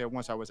 and you said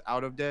once I was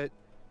out of debt,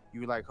 you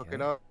would like hook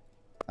it up.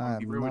 I have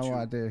be real with no you.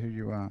 idea who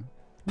you are.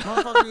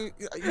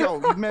 Motherfucker, yo,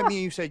 you met me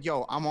and you said,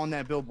 yo, I'm on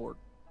that billboard.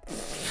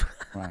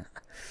 Right.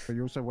 But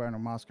you're also wearing a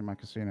mask in my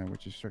casino,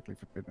 which is strictly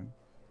forbidden.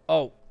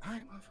 Oh.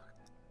 Alright,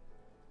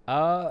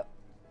 motherfucker.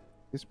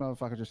 This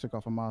motherfucker just took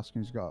off a mask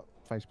and he's got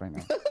face paint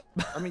on.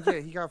 I mean, yeah,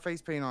 he got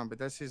face paint on, but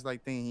that's his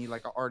like thing. He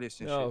like an artist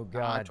and Oh, shit.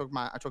 God.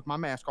 I took my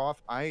mask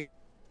off.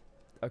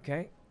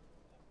 Okay.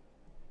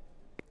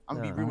 I'm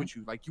gonna be real with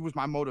you. Like, you was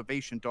my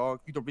motivation, dog.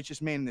 You the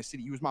richest man in the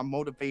city. You was my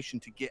motivation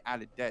to get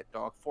out of debt,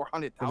 dog.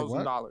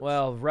 $400,000.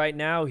 Well, right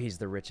now he's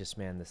the richest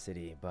man in the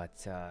city, but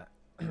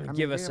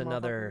give mean, us yeah,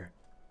 another.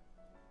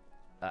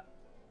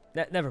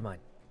 Never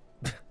mind.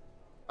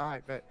 All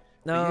right, bet.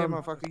 No, Yeah,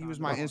 motherfucker, you was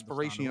my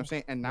inspiration. You know what I'm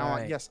saying? And now,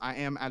 Right. yes, I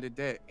am out of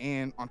debt.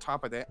 And on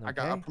top of that, I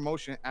got a Okay.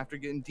 promotion after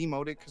getting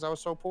demoted because I was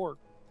so poor.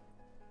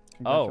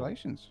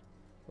 Congratulations.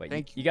 Wait,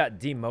 Thank you got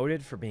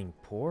demoted for being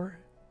poor?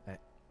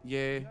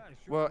 Yeah.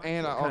 Well,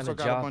 and I What also kinda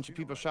got job? a bunch of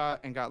people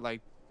shot and got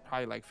like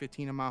probably like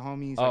 15 of my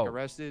homies Oh. like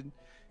arrested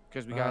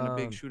because we got in a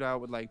big Um, shootout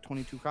with like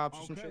 22 cops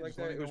or some shit like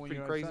that. It was pretty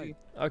crazy.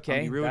 Okay,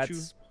 I'll be real with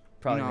that's you,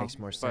 probably you know, makes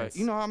more But sense.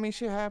 you know, I mean,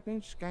 shit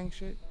happens, gang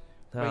shit.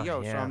 Oh, But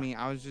yo, so yeah. I mean,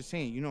 I was just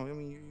saying, you know, I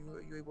mean,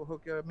 you able to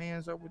hook your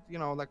man's up with, you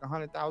know, like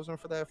 100,000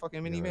 for that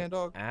fucking minivan,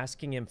 dog?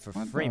 Asking him for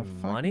What free the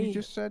fuck? money?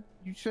 You said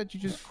you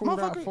just called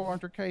out Motherfucker.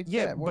 400K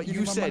Yeah, debt. What but did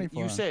you give him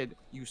money said for?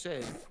 you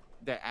said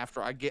that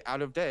after I get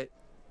out of debt,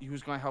 you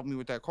was gonna help me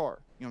with that car.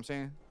 You know what I'm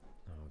saying?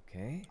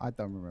 Okay. I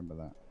don't remember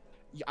that.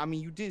 Yeah, I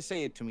mean, you did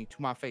say it to me,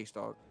 to my face,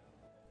 dog.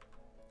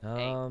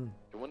 Um.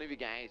 Do one of you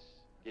guys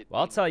get Well,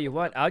 I'll tell you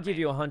what. I'll give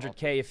you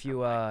 100K if you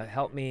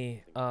help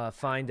me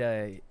find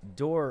a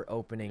door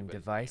opening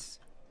device.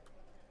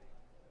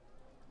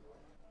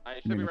 I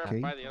should mean be a right key?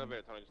 by the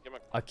elevator, Tony. Just give me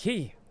A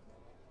key.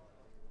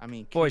 I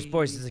mean, Boys, key,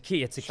 it's a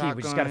key. It's a key.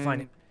 We just gotta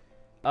find it.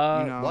 you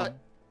know, what?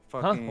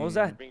 Huh? Fucking, What was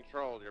that? You're being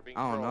trolled. You're being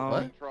I don't trolled. know. You're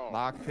being trolled.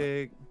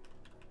 Lockpick.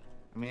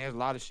 I mean, there's a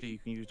lot of shit you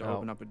can use to Oh.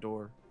 open up a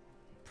door.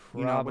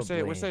 Probably.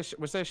 You know,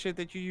 what's that shit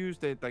that you use?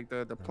 That like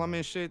the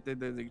plumbing shit.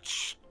 The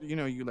you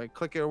know, you like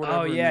click it or whatever.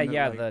 Oh and yeah, then,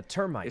 yeah. like, The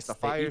termites. it's the They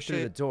fire eat through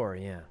the shit. door.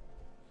 Yeah.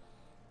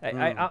 Hey,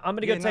 Mm. I'm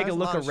gonna go Yeah, no, take a that's a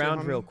look lot of shit,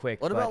 around real homie.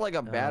 quick. What but, about like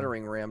a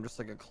battering ram, just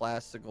like a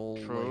classical?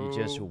 True. You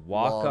just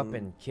walk up long-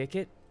 and kick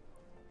it.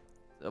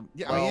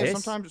 Yeah, I well, mean, yeah,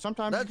 this? sometimes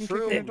That's you can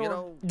true. kick You in the door.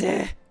 know,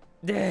 Duh,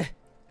 duh. Sometimes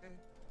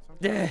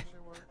Yeah. that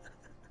shit work.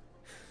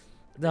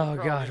 Oh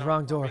god,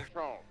 wrong door. Being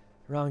trolled.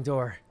 Wrong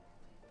door.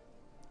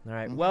 All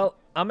right. Mhm. Well,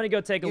 I'm gonna go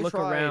take a you look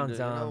tried, around. you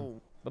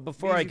know, But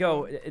before I Easy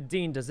go, fun.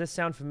 Dean, does this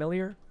sound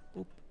familiar?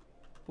 Boop,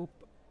 boop,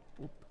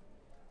 boop,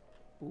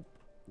 boop.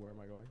 where am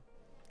I going?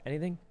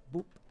 Anything?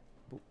 Boop,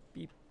 boop,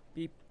 beep,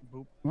 beep,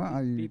 Boop. What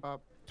are you beep,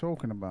 Up.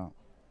 talking about?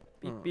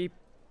 beep, beep,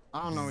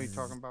 I don't know what you're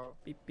talking about.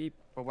 beep, beep.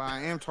 But what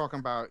I am talking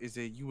about is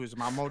that you was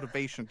my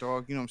motivation,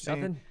 dog. You know what I'm saying?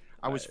 Nothing.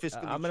 I was Alright,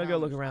 fiscally I'm gonna go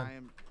look challenged. around. I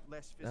am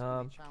less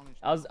fiscally challenged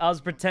I was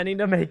now. pretending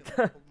to make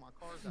I pulled my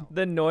cars out.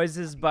 the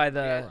noises by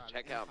the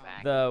check out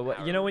back.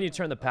 you know when you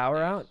turn the power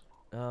out.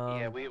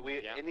 Yeah, we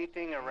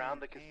anything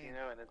around the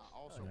casino and its I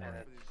also and work for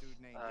its this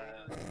dude named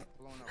Dave,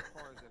 blowing up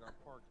cars that are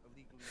parked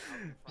illegally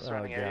out in front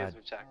surrounding Oh, areas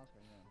God. we checked.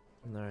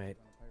 All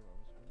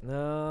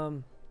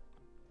right.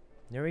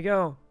 There we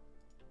go.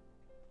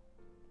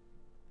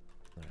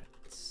 All right.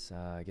 Let's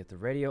get the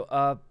radio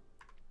up.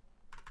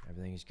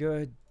 Everything's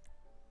good.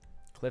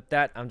 Clip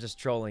that. I'm just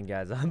trolling,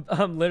 guys.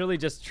 I'm literally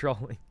just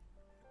trolling.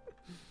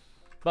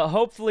 But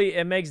hopefully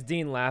it makes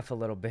Dean laugh a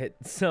little bit.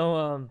 So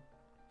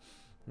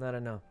I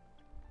don't know.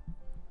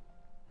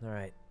 All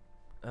right.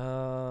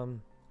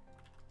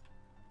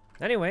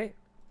 Anyway.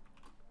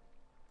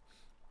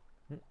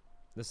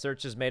 The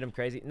search has made him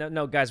crazy.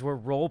 No, guys, we're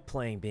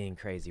role-playing being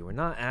crazy. We're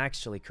not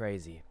actually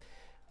crazy.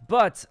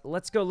 But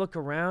let's go look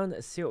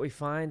around, see what we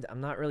find.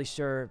 I'm not really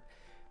sure.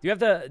 Do you have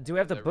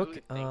the I book?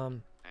 really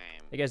think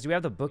Hey guys, do we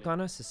have the book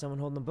on us? Is someone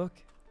holding the book?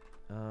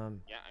 Yeah,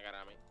 I got it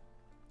on me.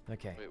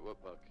 Okay. Wait,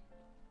 what book?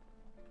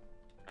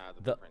 The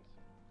The- blueprints.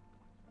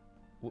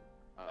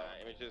 Oh,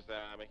 Images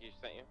Mickey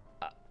sent you.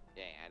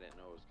 dang, I didn't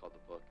know it was called the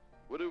book.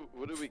 What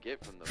did we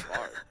get from the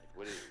bar?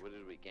 Like, what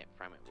did we get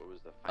from it? What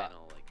was the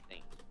final like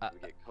thing? Did we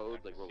get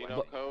codes? Like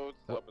Casino codes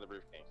to open the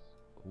briefcase.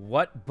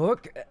 What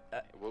book?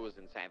 what was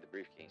inside the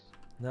briefcase?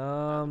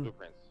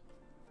 Blueprints.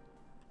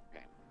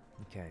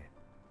 Okay.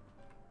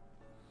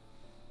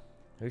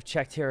 We've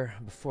checked here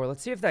before.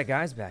 Let's see if that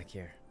guy's back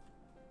here.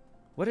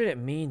 What did it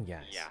mean,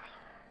 guys? Yeah.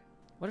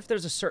 What if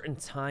there's a certain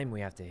time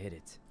we have to hit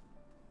it?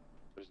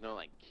 There's no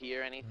like key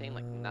or anything,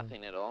 like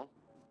nothing at all.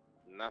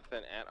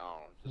 Nothing at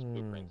all. Just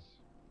blueprints.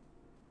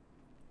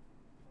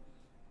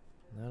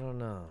 I don't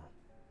know.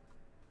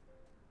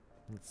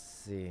 Let's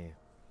see.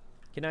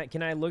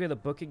 Can I look at the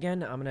book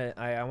again? I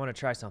want to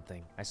try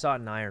something. I saw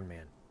it in Iron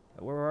Man.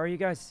 Where are you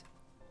guys?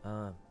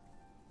 Just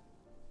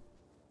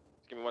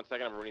give me 1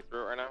 second. I'm reading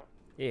through it right now.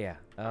 Yeah.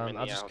 I'm in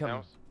I'll the just come.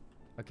 house.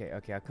 Okay.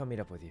 I'll come meet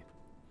up with you.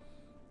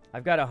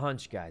 I've got a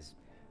hunch, guys.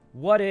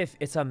 What if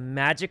it's a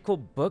magical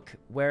book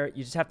where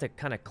you just have to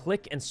kind of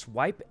click and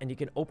swipe and you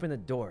can open the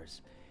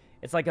doors?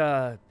 It's like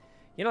a,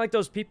 you know, like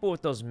those people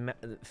with those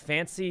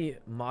fancy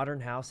modern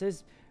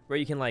houses where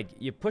you can like,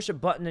 you push a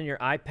button in your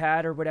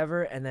iPad or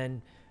whatever and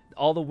then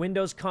all the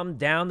windows come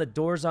down, the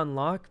doors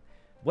unlock.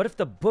 What if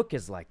the book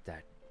is like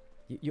that?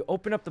 You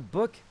open up the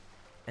book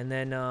and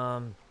then,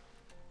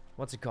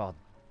 what's it called?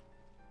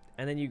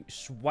 And then you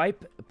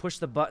swipe, push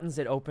the buttons,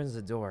 it opens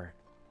the door.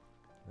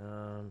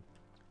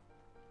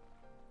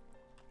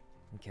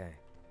 Okay.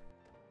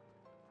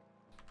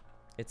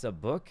 It's a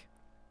book?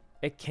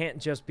 It can't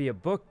just be a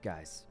book,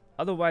 guys.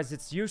 Otherwise,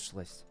 it's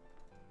useless.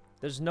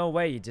 There's no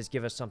way you just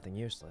give us something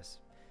useless.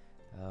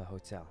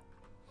 Hotel.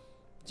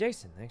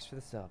 Jason, thanks for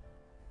the sub.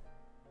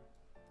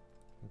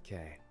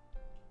 Okay.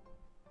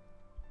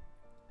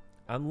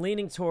 I'm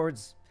leaning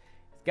towards...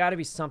 It's got to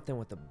be something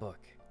with the book.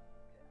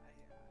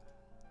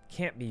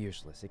 Can't be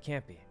useless. It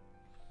can't be.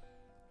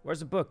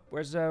 Where's the book?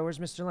 Where's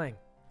Mr. Lang?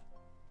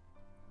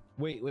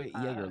 Wait,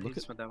 Jaeger, look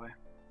at that way.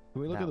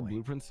 Can we look That at the way.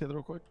 blueprints here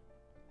real quick?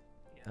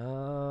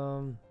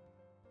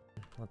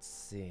 Let's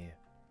see.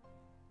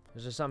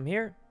 Is there something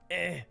here?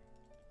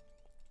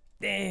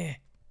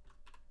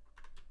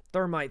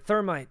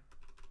 Thermite.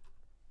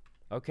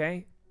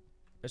 Okay.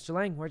 Mr.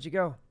 Lang, where'd you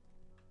go?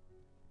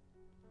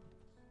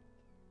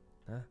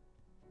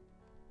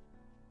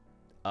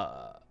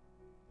 Huh?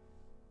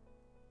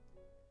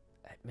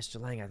 Mr.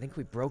 Lang, I think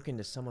we broke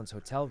into someone's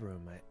hotel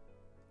room.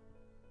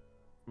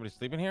 Somebody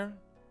sleeping here?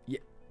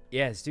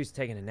 Yeah, this dude's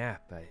taking a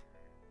nap. I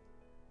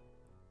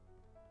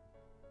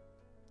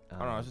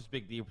don't know. It's just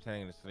Big D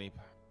pretending to sleep.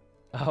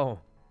 Oh,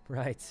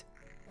 right.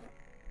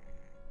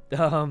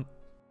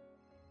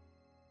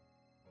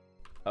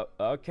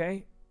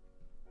 Okay.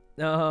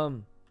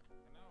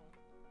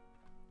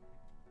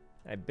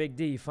 Hey, Big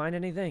D, you find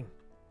anything?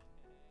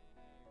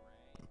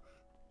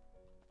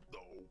 No.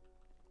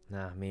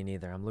 Nah, me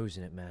neither. I'm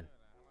losing it, man.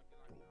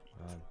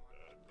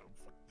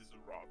 This is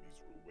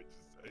Robbie's room.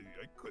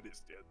 I couldn't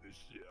stand this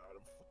shit. I'd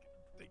have fucking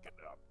taken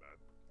it out,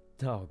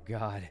 man. Oh,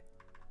 God.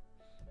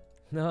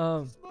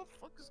 No. This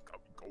motherfucker's got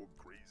me going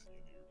crazy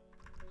in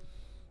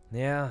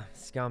here. Yeah,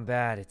 it's gone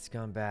bad. It's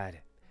gone bad.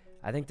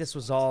 I think this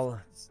was all...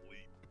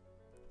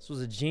 This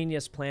was a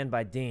genius plan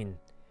by Dean.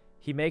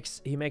 He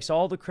makes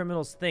all the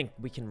criminals think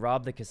we can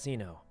rob the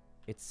casino.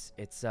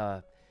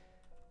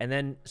 And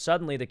then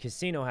suddenly the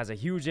casino has a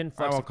huge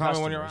influx of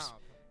customers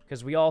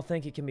because we all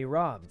think it can be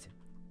robbed.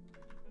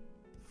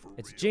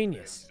 It's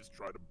genius. Just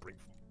try to bring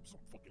some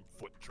fucking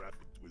foot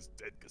traffic to his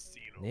dead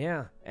casino.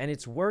 Yeah, and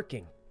it's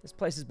working. This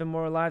place has been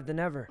more alive than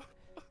ever.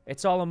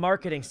 It's all a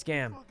marketing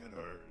scam.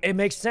 It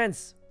makes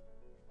sense.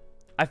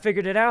 I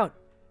figured it out.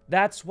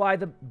 That's why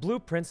the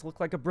blueprints look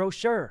like a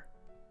brochure.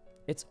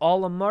 It's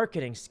all a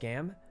marketing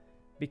scam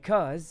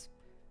because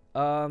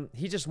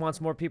he just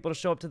wants more people to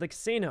show up to the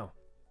casino.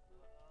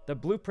 The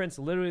blueprints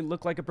literally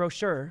look like a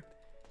brochure,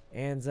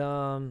 and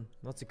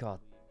what's it called?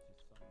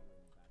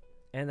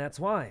 And that's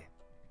why.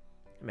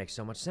 It makes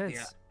so much sense.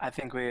 Yeah, I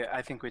think we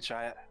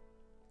try it.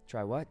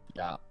 Try what?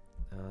 Yeah.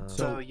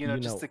 So you know,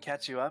 just to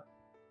catch you up,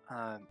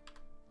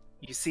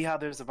 you see how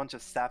there's a bunch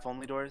of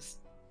staff-only doors?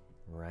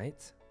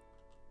 Right.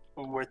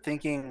 We're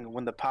thinking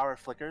when the power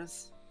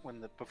flickers,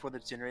 before the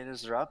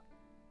generators are up,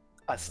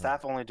 a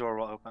staff-only door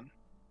will open.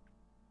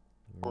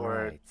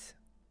 Right.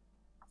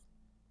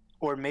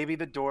 Or maybe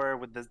the door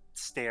with the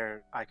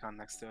stair icon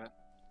next to it.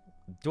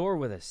 Door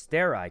with a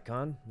stair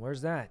icon?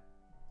 Where's that?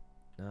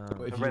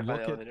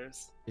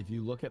 If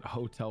you look at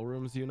hotel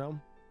rooms, you know.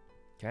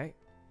 Okay.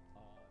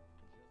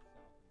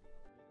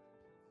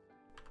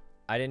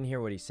 I didn't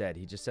hear what he said.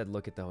 He just said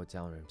look at the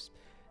hotel rooms.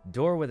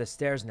 Door with the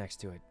stairs next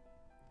to it.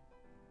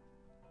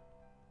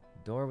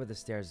 Door with the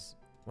stairs.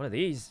 One of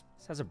these.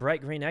 This has a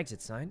bright green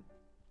exit sign.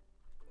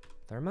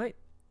 Thermite.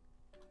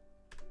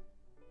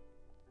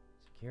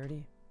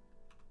 Security.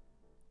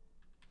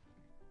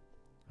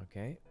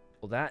 Okay.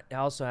 Well, that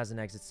also has an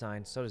exit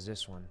sign. So does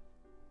this one.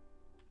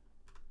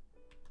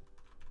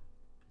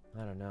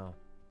 I don't know.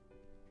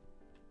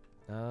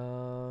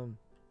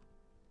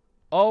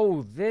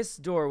 Oh, this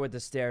door with the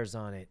stairs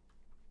on it.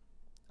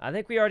 I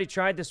think we already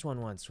tried this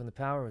one once when the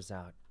power was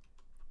out.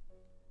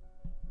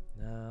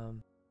 I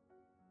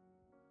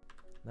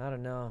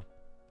don't know.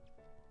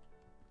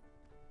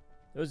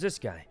 It was this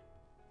guy.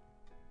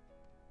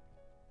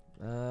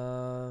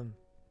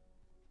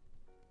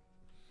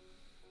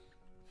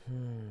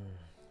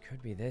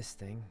 Could be this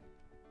thing.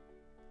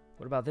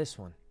 What about this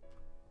one?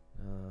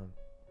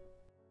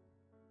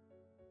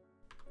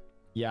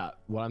 Yeah,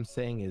 what I'm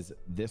saying is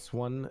this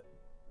one.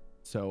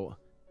 So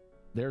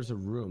there's a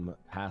room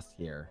past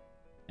here,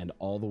 and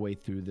all the way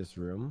through this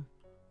room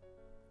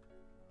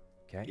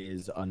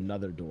is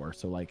another door.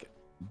 So like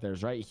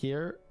there's right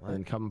here, and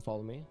then come and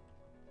follow me.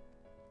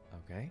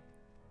 Okay.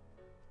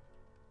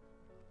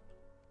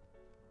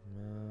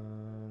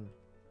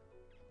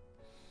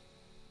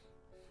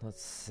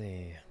 Let's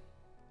see.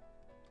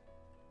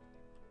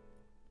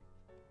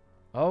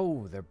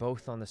 Oh, they're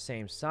both on the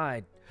same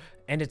side,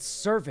 and it's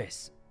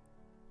service.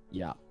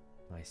 Yeah.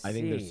 I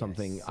think there's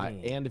something.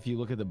 And if you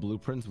look at the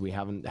blueprints, we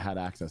haven't had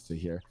access to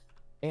here.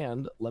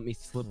 And let me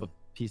slip a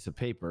piece of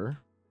paper.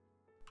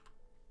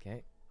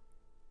 Okay.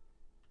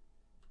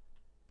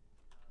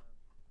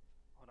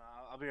 Hold on,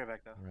 I'll be right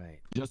back though. Right.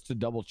 Just to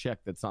double check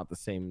that's not the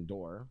same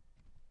door.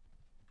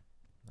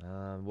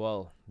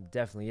 Well,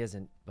 definitely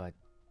isn't, but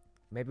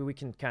maybe we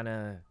can kind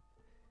of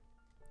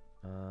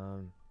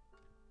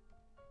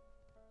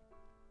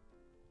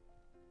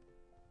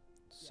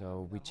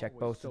so we check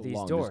both of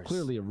these doors. There's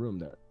clearly a room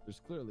there.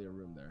 There's clearly a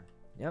room there.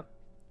 Yep.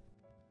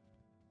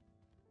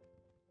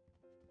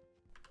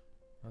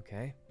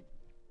 Okay.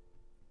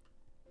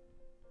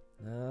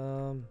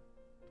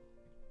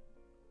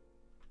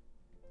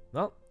 Well,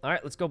 all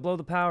right, let's go blow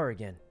the power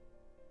again.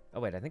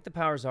 Oh wait, I think the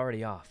power's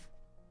already off.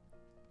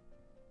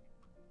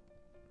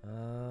 I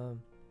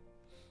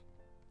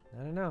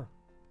don't know.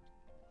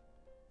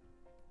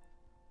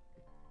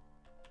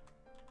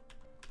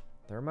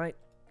 Thermite,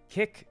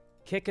 kick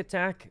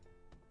attack.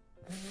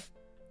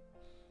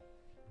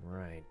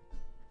 Right.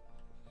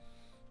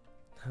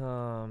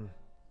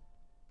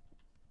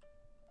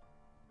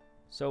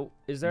 So,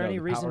 is there any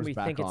reason we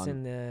think it's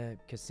in the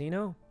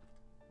casino?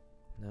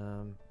 I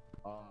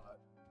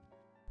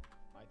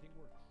think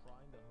we're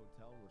trying the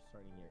hotel. We're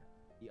starting here.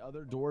 The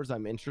other doors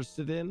I'm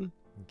interested in.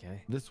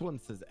 Okay. This one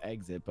says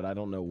exit, but I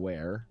don't know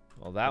where.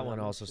 Well, that one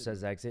also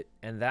says exit,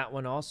 and that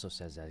one also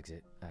says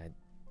exit.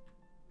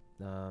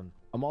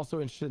 I'm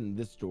also interested in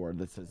this door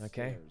that says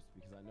okay. stairs,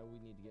 because I know we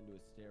need to get into a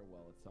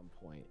stairwell at some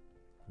point.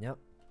 Yep.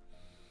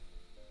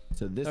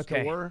 So this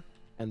door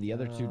and the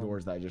other two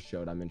doors that I just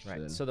showed, I'm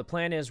interested in. So the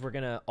plan is we're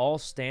gonna all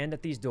stand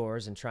at these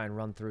doors and try and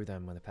run through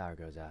them when the power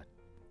goes out.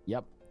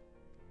 Yep.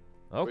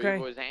 Okay.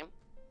 Boys aim?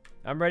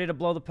 I'm ready to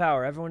blow the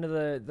power. Everyone to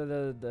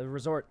the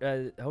resort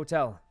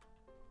hotel.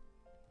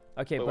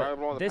 Okay,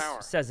 but this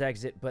says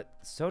exit, but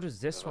so does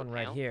this one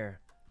right here.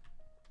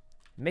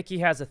 Mickey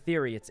has a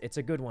theory. It's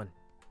a good one.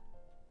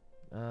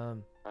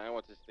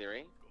 What's his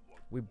theory?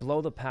 We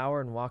blow the power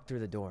and walk through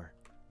the door.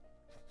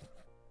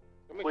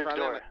 Which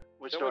door?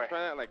 Which door? We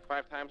tried that like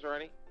 5 times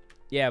already.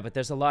 Yeah, but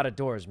there's a lot of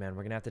doors, man.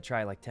 We're gonna have to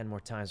try like 10 more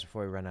times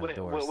before we run out of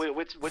doors. Wait,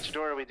 which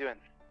door are we doing?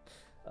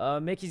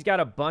 Mickey's got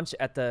a bunch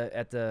at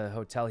the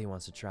hotel he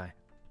wants to try.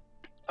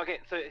 Okay,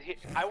 so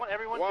I want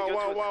everyone to go to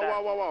a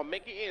staff. Whoa.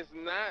 Mickey is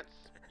not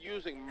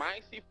using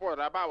my C4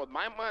 that I bought with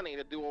my money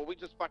to do what we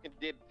just fucking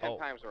did 10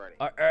 times already.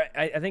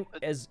 I think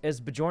as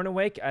Bjorn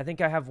awake, I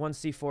think I have one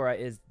C4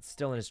 is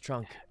still in his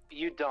trunk.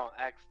 You don't.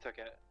 X took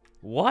it.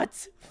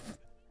 What?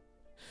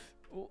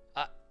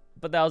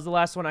 But that was the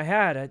last one I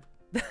had.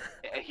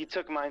 He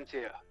took mine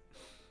too.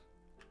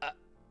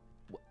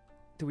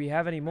 Do we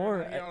have any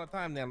more? All the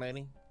time, then,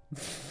 lady.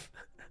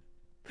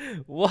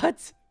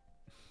 What?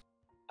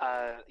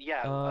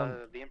 Yeah.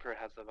 The Emperor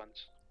has a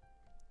bunch.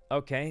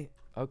 Okay.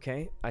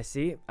 I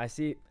see.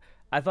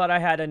 I thought I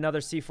had another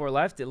C4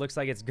 left. It looks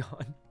like it's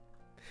gone.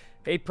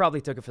 He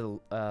probably took it for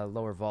the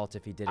lower vault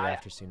if he did it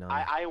after Tsunami.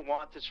 I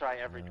want to try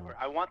every door.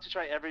 I want to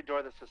try every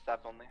door that says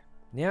staff only.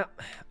 Yeah,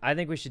 I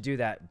think we should do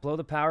that. Blow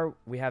the power.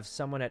 We have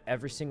someone at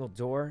every single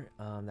door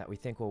that we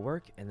think will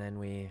work, and then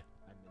we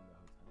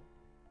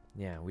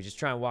just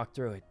try and walk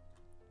through it.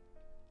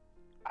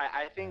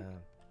 I think.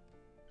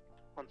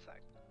 One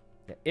sec.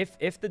 Yeah,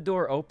 if the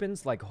door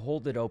opens, like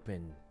hold it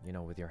open,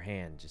 with your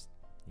hand, just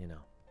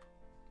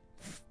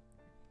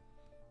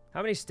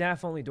How many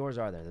staff-only doors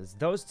are there? There's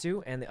those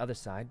 2 and the other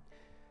side.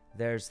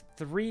 There's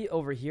 3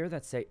 over here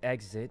that say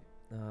exit.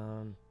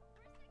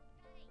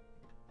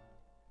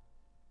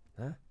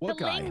 Huh? What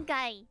guy? He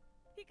got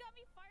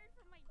me fired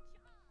from my job.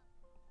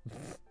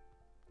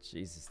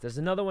 Jesus. There's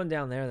another one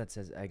down there that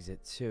says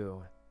exit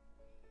too.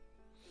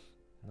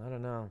 I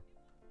don't know.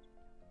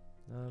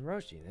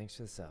 Roshi, thanks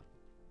for the sub.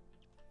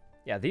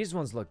 Yeah, these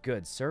ones look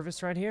good.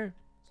 Service right here?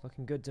 It's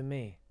looking good to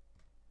me.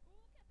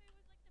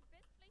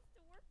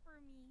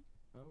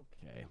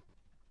 Okay.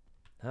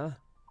 Huh?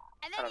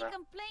 And then he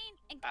complained,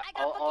 and I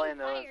got all I fucking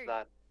know fired. is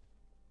that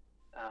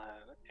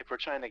if we're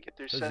trying to get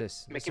through Who's shit,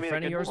 this? Mickey Mr. made a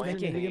Friend of good yours,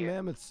 point. Mickey?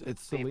 Ma'am, it's The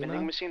Selena.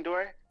 vending machine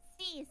door.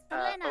 Si,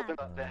 Selena. Open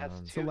up. That has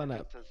two Selena,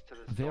 entrances to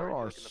the store. there You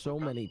are look in the so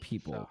blue many book.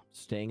 people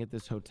staying at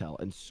this hotel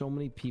and so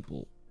many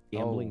people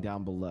gambling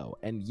down below,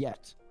 and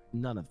yet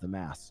none of them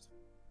asked.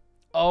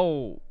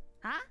 Oh.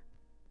 Huh?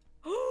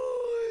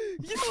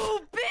 You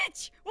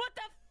bitch! What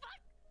the fuck?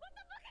 What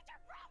the fuck is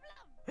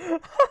your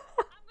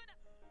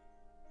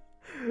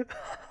problem?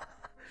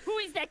 Who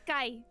is that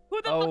guy?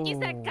 Who the fuck is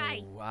that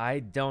guy? Oh, I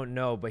don't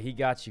know, but he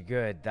got you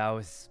good. That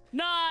was.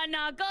 No,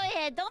 go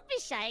ahead. Don't be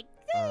shy.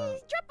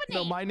 Drop a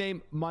No,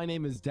 name. my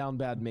name is Down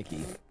Bad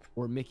Mickey,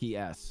 or Mickey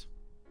S.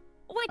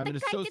 Wait, I'm the an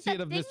guy did associate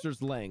that of thing?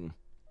 Mr. Lang.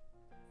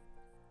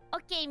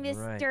 Okay,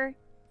 mister.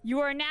 You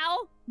are now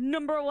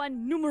numero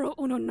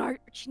uno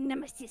arch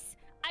nemesis.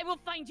 I will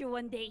find you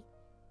one day.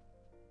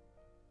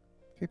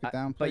 Keep it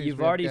down, please. But you've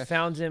we have already guests.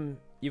 found him.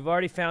 You've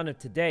already found him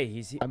today.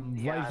 He's. I'm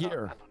right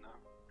here.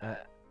 Yeah,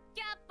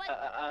 but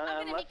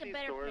I'm gonna make a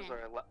better plan.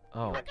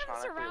 Oh. I'm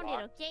gonna surround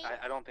it, okay?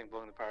 I don't think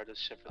blowing the power does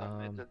shit for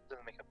them. It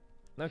doesn't make a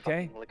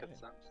Okay. fucking lick of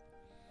sense.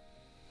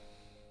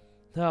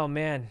 Oh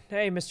man.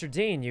 Hey, Mr.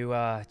 Dean, you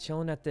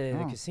chilling at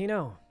the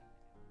casino?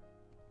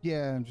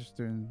 Yeah, I'm just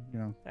doing, you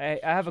know. Hey,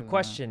 I have a chilling out.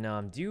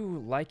 question. Do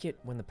you like it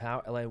when the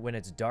power, like when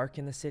it's dark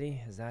in the city?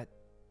 Is that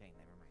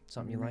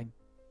something you like?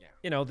 Yeah.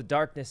 You know, the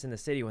darkness in the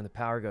city when the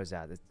power goes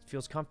out. It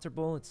feels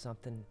comfortable. It's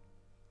something.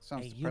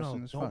 Sounds Hey, you know,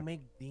 depressing as don't fuck.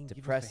 make Dean give us a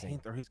Depressing.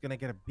 hint or he's gonna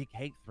get a big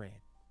hate thread.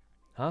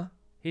 Huh?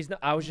 He's not.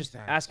 I was just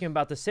Jesus. asking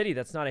about the city.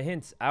 That's not a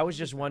hint. I was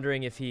just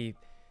wondering if he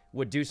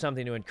would do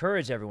something to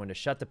encourage everyone to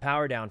shut the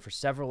power down for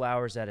several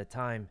hours at a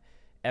time,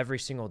 every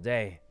single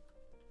day.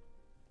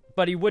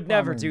 But he would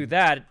never do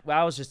that.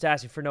 I was just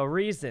asking for no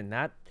reason.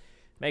 That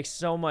makes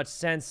so much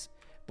sense.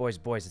 Boys,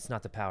 it's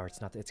not the power.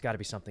 It's not. It's got to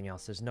be something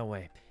else. There's no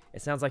way.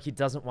 It sounds like he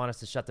doesn't want us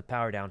to shut the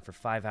power down for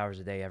 5 hours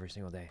a day, every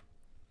single day.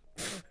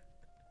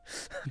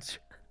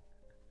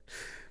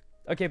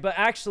 Okay, but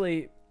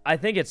actually, I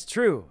think it's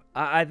true.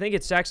 I think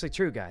it's actually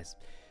true, guys.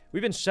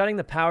 We've been shutting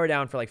the power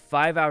down for like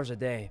 5 hours a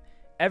day,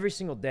 every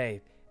single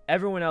day.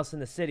 Everyone else in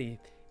the city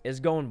is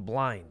going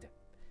blind.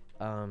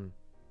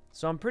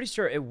 So I'm pretty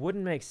sure it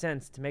wouldn't make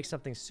sense to make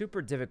something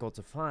super difficult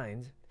to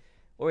find,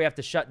 or we have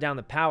to shut down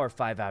the power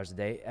 5 hours a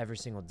day, every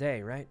single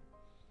day, right?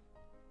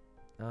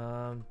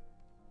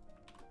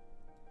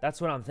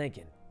 That's what I'm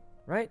thinking,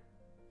 right?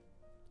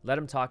 Let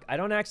him talk. I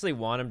don't actually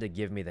want him to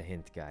give me the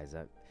hint, guys.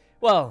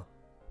 Well,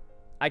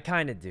 I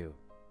kind of do,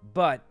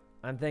 but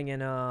I'm thinking,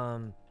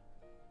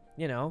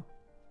 you know,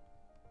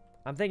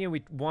 I'm thinking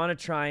we want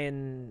to try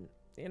and,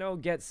 you know,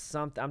 get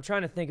something. I'm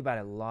trying to think about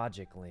it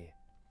logically.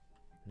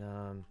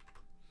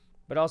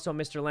 But also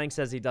Mr. Lang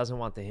says he doesn't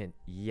want the hint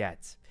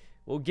yet.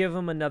 We'll give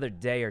him another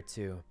day or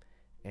two,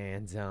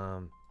 and,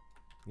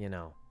 you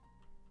know,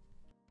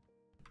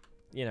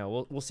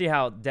 we'll see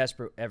how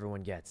desperate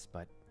everyone gets,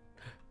 but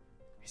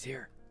he's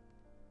here.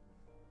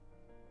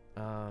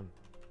 Son?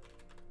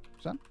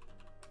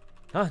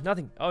 Huh?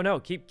 Nothing. Oh no,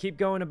 keep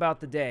going about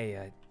the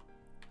day.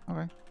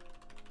 Okay.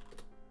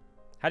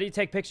 How do you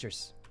take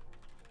pictures?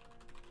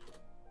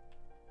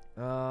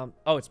 Oh,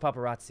 it's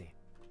paparazzi.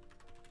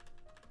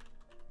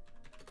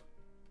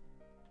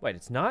 Wait,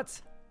 it's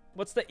not?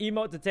 What's the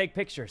emote to take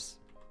pictures?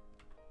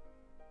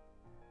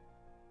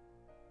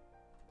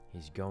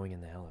 He's going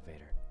in the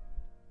elevator.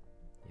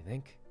 You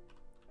think?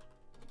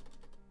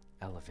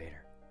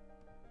 Elevator.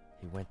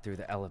 He went through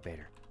the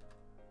elevator.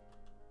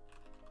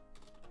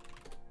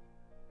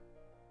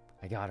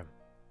 I got him.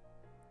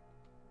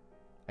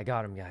 I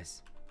got him,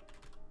 guys.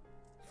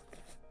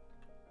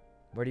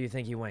 Where do you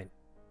think he went?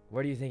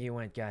 Where do you think he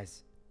went,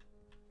 guys?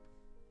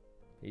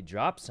 He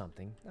dropped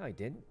something. No, he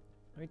didn't.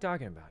 What are you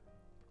talking about?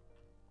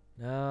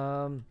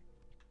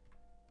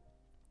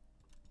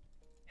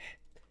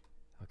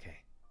 Okay.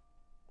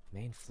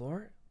 Main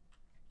floor?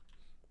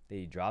 Did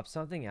he drop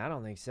something? I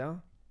don't think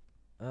so.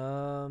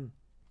 Oh,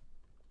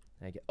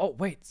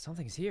 wait.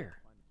 Something's here.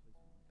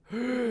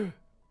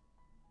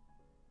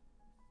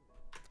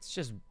 It's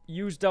just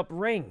used up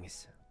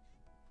rings.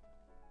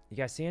 You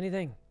guys see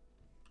anything?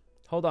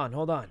 Hold on.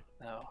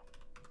 No.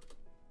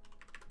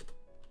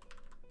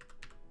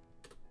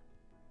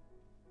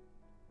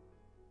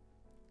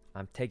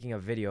 I'm taking a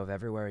video of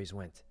everywhere he's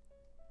went.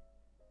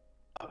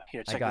 Oh,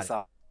 here, I check got this it.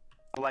 out.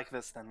 I like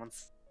this then.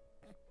 Once.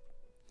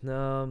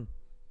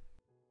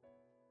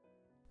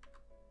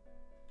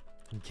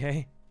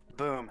 Okay.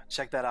 Boom.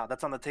 Check that out.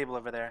 That's on the table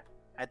over there.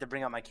 I had to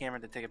bring out my camera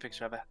to take a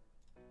picture of it.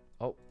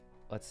 Oh,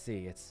 let's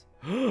see. It's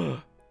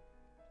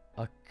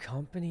a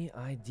company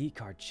ID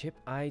card, chip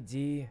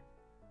ID,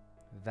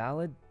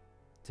 valid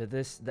to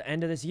the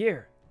end of this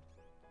year.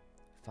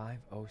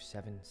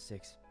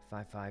 5076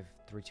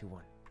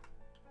 55321.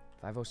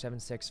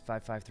 5076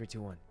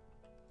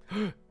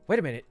 55321. Wait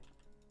a minute.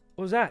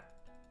 What was that?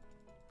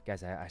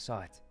 Guys, I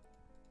saw it.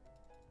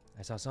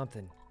 I saw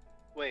something.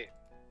 Wait.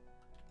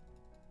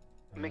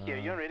 Mickey, are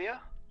you on radio?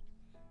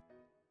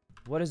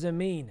 What does it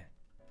mean?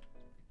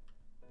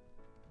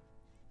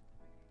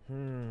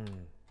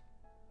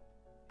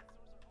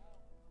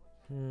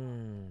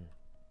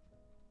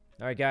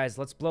 All right, guys,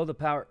 let's blow the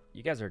power.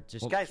 You guys are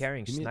just Guys,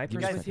 carrying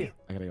snipers with you.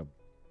 I gotta go.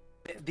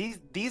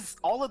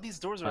 All of these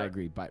doors are. I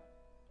agree, but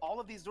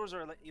all of these doors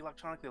are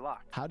electronically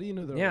locked. how do you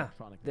know they're Yeah,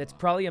 electronically it's locked?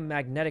 probably a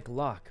magnetic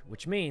lock,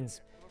 which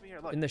means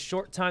in the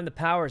short time the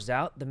power's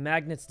out, the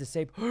magnet's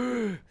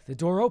disabled. The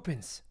door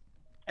opens.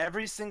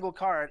 Every single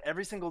card,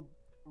 every single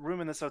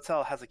room in this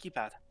hotel has a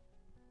keypad.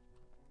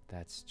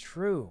 That's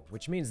true,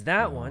 which means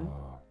that one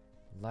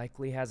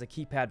likely has a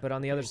keypad, but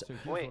on the other side.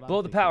 Wait.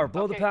 Blow the power,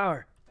 blow the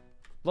power.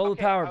 Blow the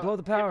power, blow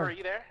the power. Are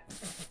you there?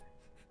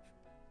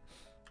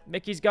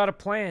 Mickey's got a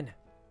plan.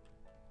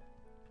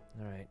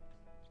 All right.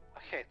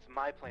 Okay, it's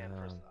my plan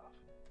first off.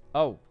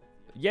 Oh,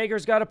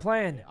 Jaeger's got a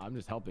plan. I'm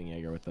just helping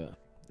Jaeger with the.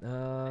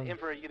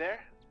 Emperor, are you there?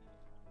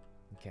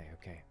 Okay,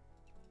 okay.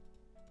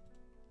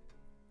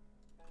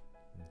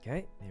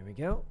 Okay, here we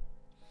go.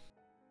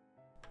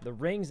 The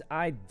rings,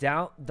 I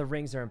doubt the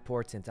rings are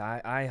important.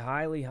 I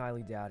highly,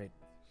 highly doubt it.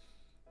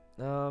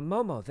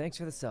 Momo, thanks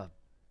for the sub.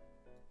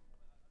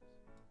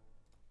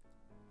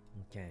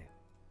 Okay.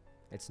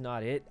 It's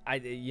not it.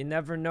 You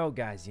never know,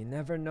 guys. You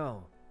never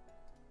know.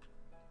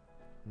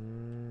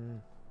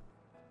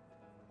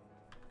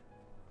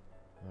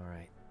 All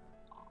right.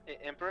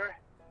 Emperor?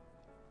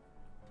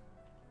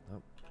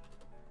 Oh.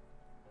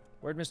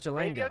 Where'd Mr.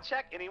 Lang go? Radio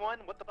check, anyone?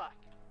 What the fuck?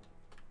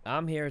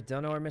 I'm here.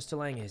 Don't know where Mr.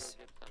 Lang is.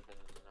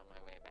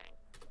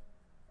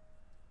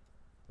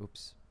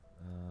 Oops.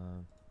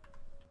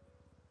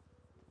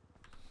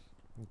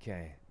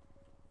 Okay.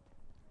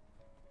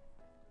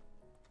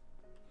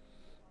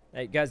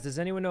 Hey, guys, does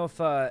anyone know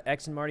if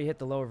X and Marty hit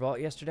the lower vault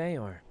yesterday,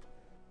 or?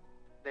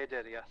 They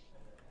did, yes.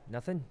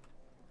 Nothing?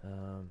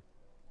 Well,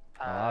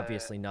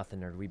 obviously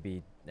nothing, or we'd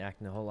be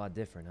acting a whole lot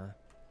different, huh?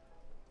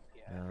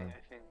 Yeah, I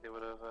think they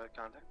would have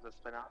contacted us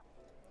by now.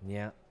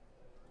 Yeah.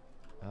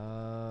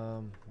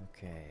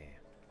 Okay.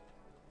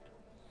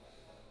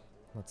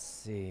 Let's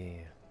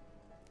see.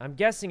 I'm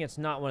guessing it's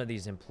not one of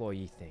these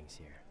employee things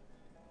here.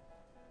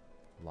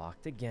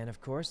 Locked again, of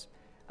course.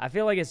 I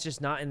feel like it's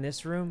just not in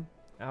this room,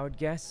 I would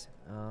guess.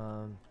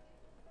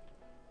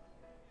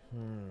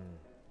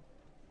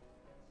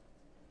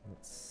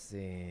 Let's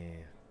see.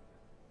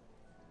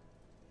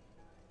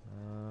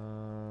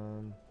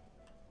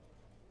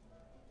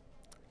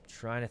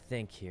 Trying to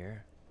think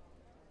here.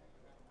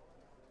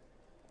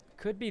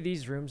 Could be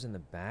these rooms in the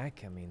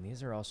back. I mean,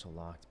 these are also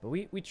locked. But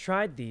we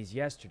tried these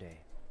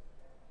yesterday.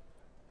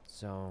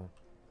 So,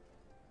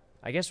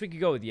 I guess we could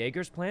go with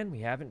Jaeger's plan. We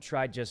haven't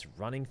tried just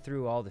running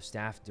through all the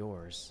staff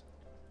doors.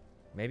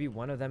 Maybe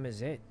one of them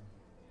is it.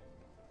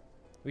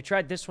 We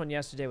tried this one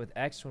yesterday with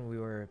X when we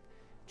were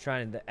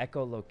trying the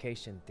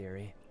echolocation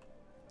theory.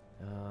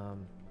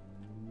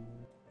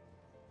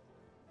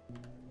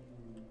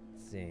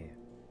 Let's see.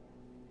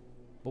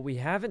 But we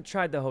haven't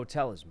tried the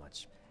hotel as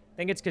much. I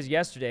think it's because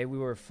yesterday we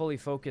were fully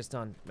focused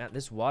on... Man,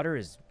 this water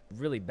is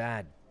really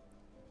bad.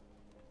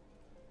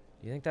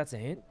 Do you think that's a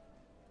hint?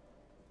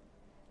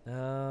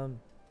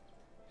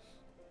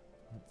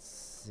 Let's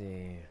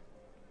see.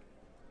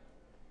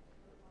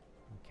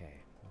 Okay,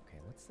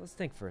 let's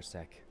think for a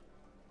sec.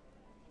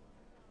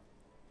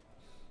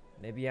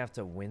 Maybe you have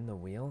to win the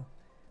wheel.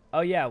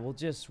 Oh yeah, we'll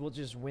just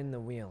win the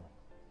wheel.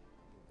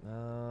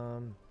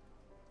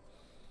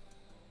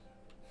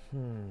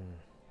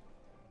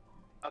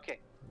 Okay.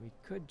 We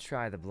could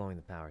try the blowing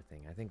the power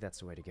thing. I think that's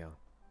the way to go.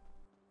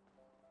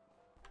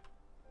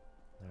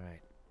 All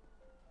right.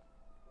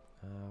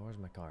 Where's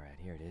my car at?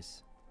 Here it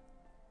is.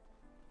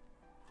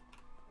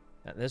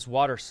 This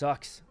water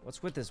sucks.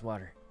 What's with this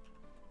water?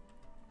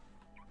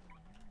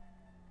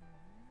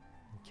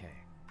 Okay.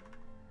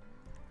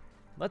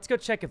 Let's go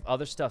check if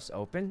other stuff's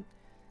open.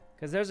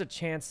 Because there's a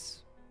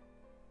chance...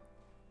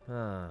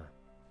 I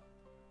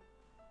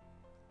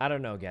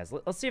don't know, guys.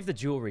 Let's see if the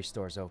jewelry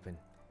store's open.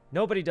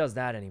 Nobody does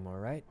that anymore,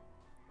 right?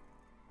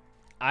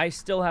 I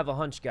still have a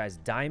hunch, guys.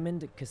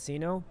 Diamond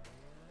Casino.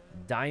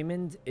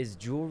 Diamond is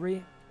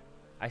jewelry.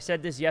 I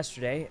said this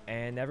yesterday,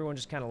 and everyone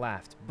just kind of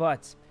laughed.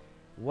 But,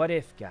 what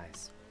if,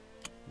 guys?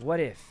 What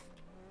if?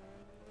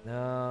 Okay.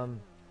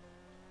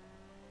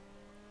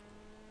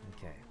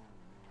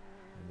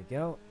 There we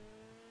go.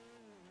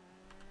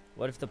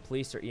 What if the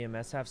police or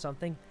EMS have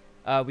something?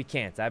 We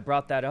can't. I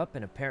brought that up,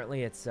 and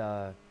apparently it's,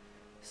 So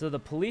the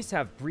police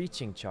have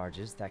breaching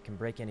charges that can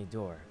break any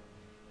door.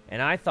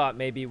 And I thought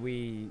maybe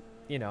we,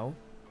 you know,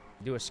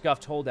 do a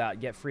scuffed holdout,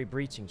 get free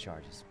breaching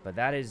charges. But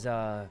that is,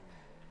 as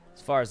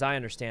far as I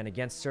understand,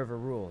 against server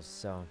rules.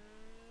 So,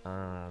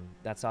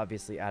 that's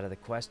obviously out of the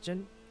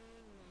question.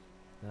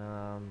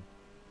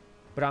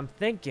 But I'm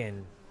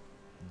thinking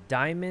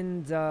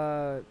Diamond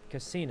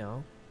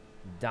Casino,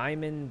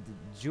 Diamond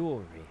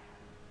Jewelry.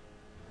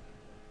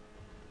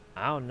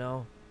 I don't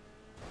know.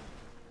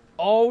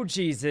 Oh,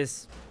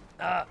 Jesus.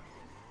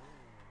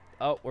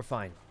 Oh, we're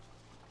fine.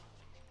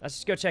 Let's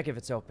just go check if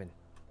it's open.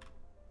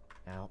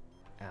 Ow.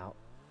 Ow.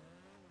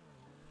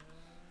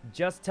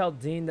 Just tell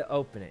Dean to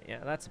open it.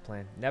 Yeah, that's a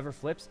plan. Never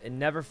flips. It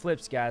never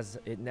flips, guys.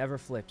 It never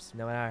flips.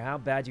 No matter how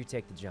bad you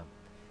take the jump.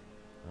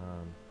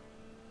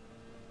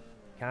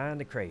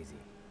 Kinda crazy.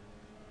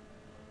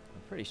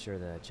 Pretty sure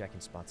the check-in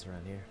spot's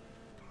around here.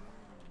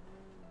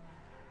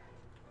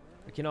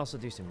 We can also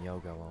do some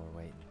yoga while we're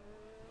waiting.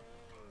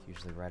 It's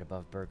usually right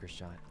above Burger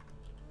Shot.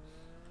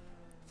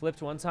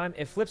 Flipped one time.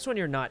 It flips when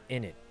you're not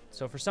in it.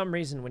 So for some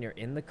reason, when you're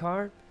in the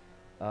car,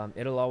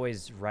 it'll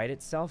always right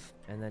itself.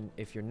 And then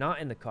if you're not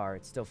in the car,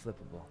 it's still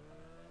flippable.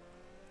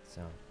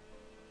 So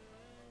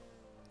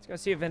let's go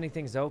see if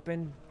anything's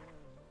open.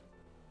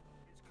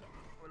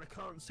 Well, I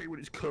can't say what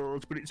it's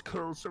called, but it's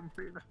called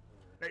something.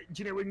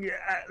 Do you know when you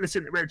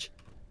listen, Reg?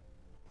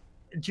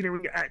 Do you know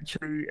when you're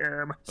actually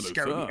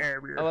scouting the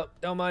area? Oh,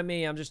 don't mind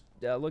me. I'm just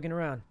looking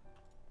around.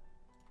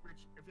 Reg,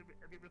 have you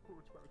ever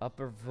thought about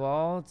Upper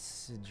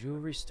vaults,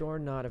 jewelry store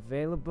not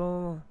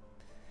available.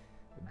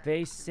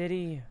 Bay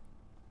City.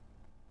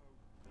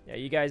 Yeah,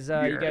 you guys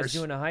Yes.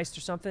 doing a heist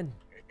or something?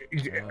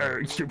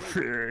 Sure.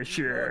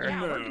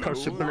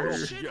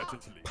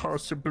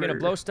 Possibly. We're gonna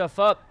blow stuff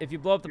up. If you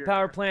blow up the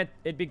power plant,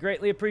 it'd be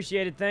greatly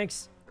appreciated.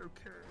 Thanks.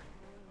 Okay.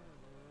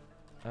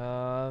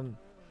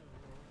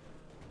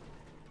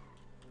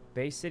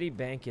 Bay City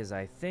Bank is,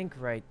 I think,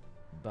 right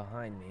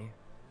behind me.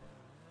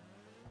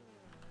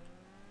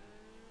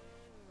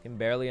 Can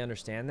barely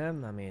understand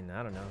them. I mean,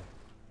 I don't know.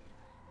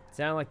 It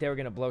sounded like they were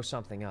gonna blow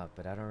something up,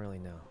 but I don't really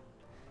know.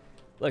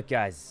 Look,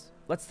 guys,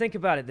 let's think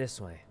about it this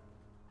way.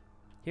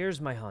 Here's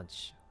my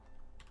hunch.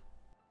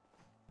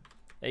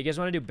 Hey, you guys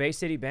want to do Bay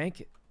City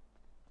Bank?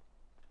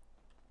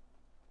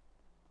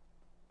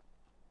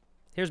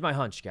 Here's my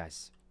hunch,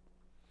 guys.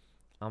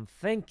 I'm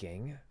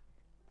thinking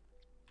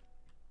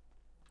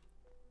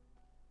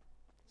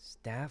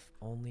staff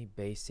only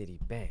Bay City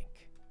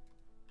Bank.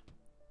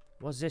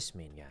 What does this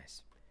mean,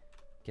 guys?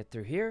 Get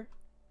through here?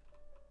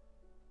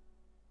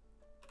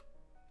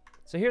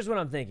 So here's what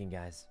I'm thinking,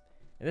 guys.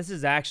 And this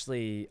is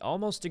actually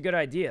almost a good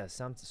idea,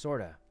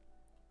 sorta.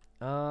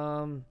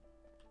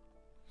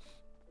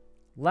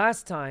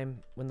 Last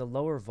time when the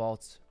lower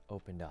vaults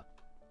opened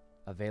up,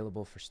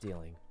 available for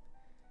stealing,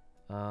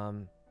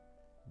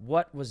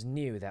 what was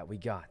new that we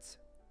got?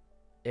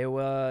 It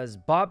was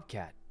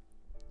Bobcat.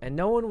 And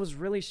no one was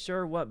really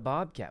sure what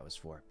Bobcat was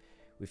for.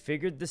 We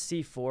figured the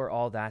C4,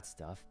 all that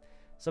stuff.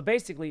 So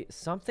basically,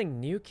 something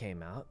new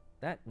came out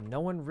that no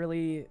one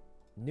really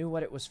knew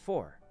what it was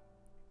for.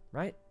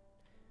 Right?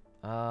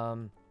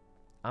 I'm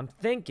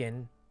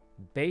thinking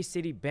Bay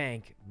City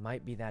Bank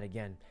might be that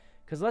again.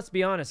 Because let's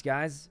be honest,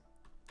 guys.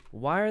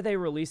 Why are they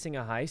releasing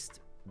a heist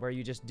where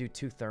you just do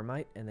 2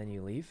 thermite and then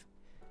you leave?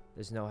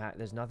 There's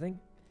nothing.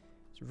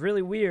 It's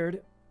really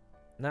weird.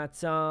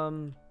 That's,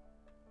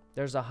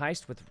 there's a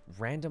heist with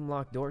random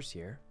locked doors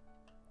here.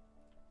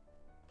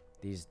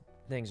 These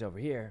things over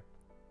here.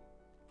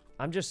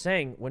 I'm just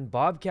saying, when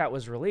Bobcat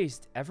was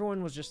released,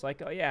 everyone was just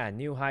like, oh yeah,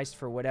 new heist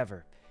for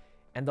whatever.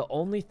 And the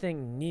only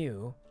thing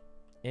new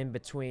in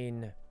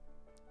between,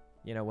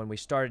 you know, when we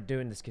started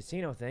doing this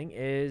casino thing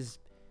is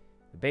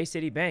the Bay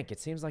City Bank. It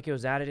seems like it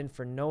was added in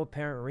for no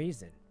apparent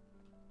reason,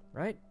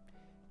 right?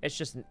 It's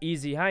just an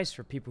easy heist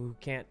for people who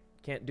can't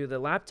do the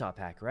laptop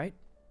hack, right?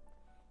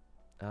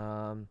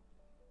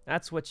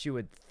 That's what you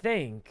would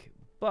think,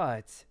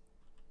 but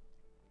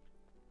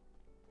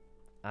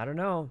I don't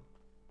know.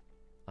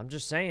 I'm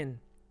just saying.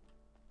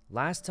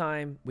 Last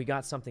time we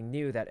got something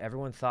new that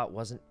everyone thought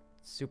wasn't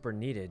super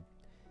needed.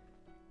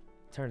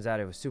 Turns out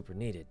it was super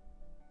needed.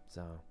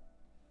 So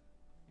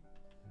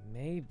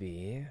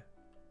maybe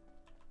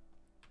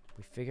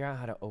we figure out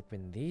how to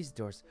open these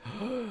doors.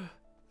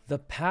 The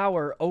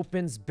power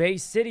opens Bay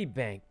City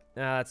Bank.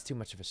 Nah, that's too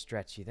much of a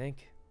stretch, you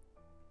think?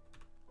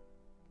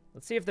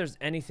 Let's see if there's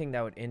anything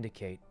that would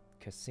indicate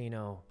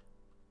casino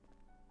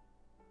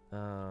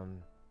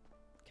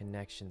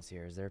connections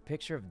here. Is there a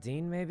picture of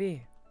Dean,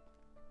 maybe?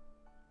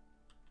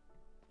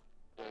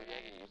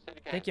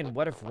 Thinking,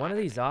 what if one of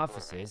these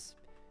offices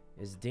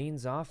is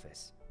Dean's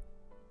office?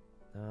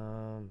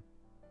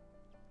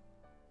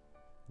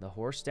 The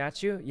horse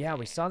statue? Yeah,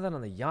 we saw that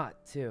on the yacht,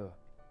 too.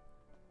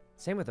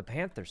 Same with the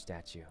panther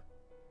statue.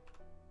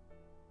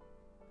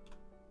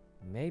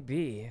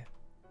 Maybe.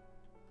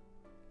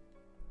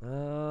 I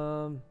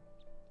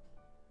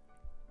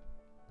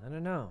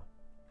don't know.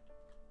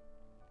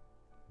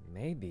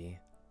 Maybe.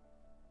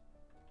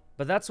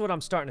 But that's what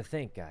I'm starting to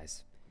think,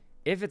 guys.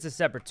 If it's a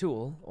separate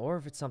tool, or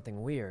if it's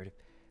something weird.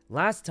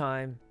 Last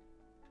time,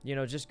 you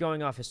know, just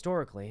going off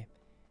historically,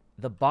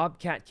 the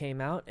Bobcat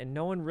came out, and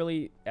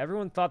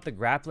everyone thought the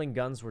grappling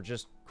guns were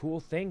just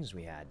cool things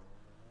we had.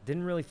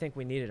 Didn't really think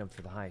we needed them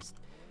for the heist.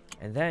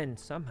 And then,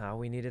 somehow,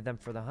 we needed them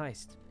for the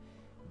heist.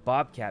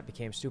 Bobcat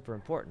became super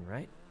important,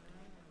 right?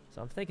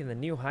 So I'm thinking the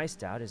new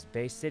heist out is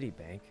Bay City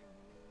Bank.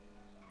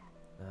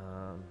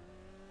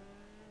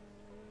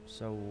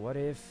 So what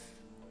if,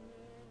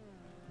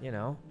 you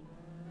know,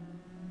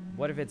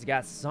 what if it's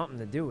got something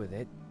to do with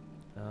it?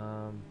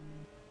 I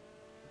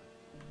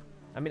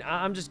mean,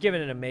 I'm just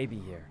giving it a maybe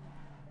here.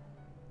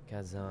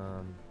 Because,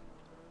 no.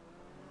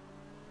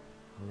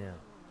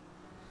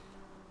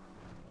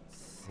 Let's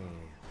see.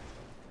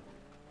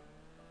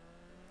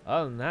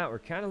 Other than that, we're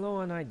kind of low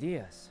on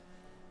ideas.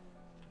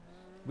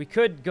 We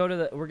could go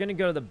to we're going to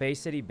go to the Bay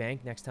City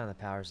Bank next time the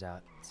power's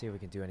out. See if we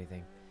can do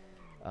anything.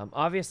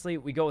 Obviously,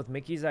 we go with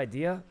Mickey's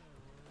idea.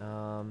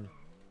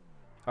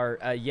 Or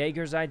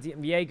Jaeger's idea.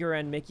 Jaeger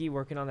and Mickey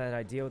working on that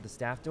idea with the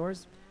staff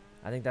doors.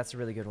 I think that's a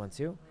really good one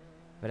too.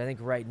 But I think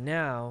right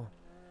now,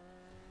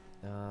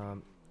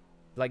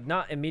 like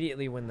not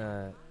immediately when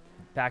the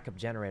backup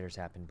generators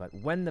happen, but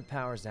when the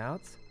power's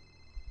out.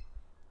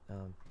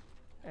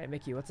 Hey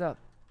Mickey, what's up?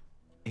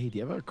 Hey, do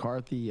you have a car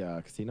at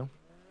the casino?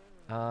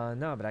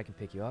 No, but I can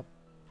pick you up.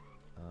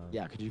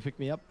 Yeah, could you pick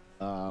me up?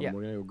 Yeah.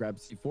 We're gonna go grab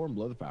C4 and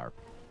blow the power.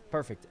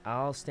 Perfect.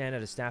 I'll stand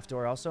at a staff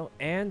door also.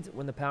 And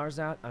when the power's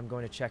out, I'm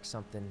going to check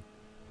something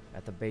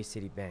at the Bay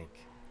City Bank.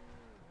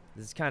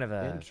 This is kind of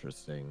a...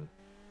 Interesting.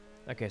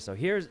 Okay, so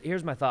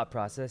here's my thought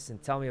process,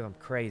 and tell me if I'm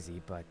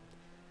crazy, but...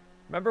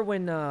 Remember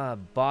when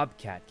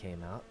Bobcat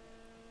came out?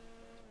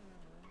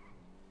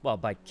 Well,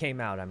 by came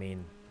out, I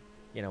mean,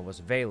 you know, was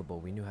available.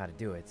 We knew how to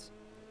do it.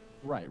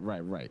 Right.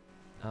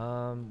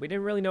 We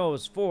didn't really know what it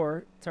was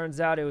for.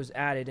 Turns out it was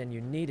added, and you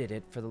needed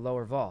it for the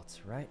lower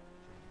vaults, right?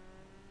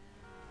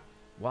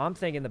 Well, I'm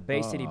thinking the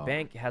Bay City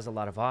Bank has a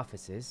lot of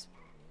offices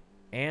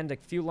and a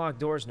few locked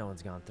doors no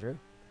one's gone through.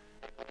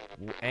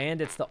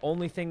 And it's the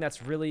only thing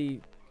that's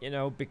really, you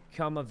know,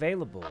 become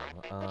available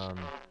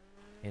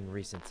in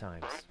recent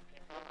times.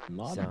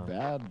 Not a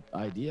bad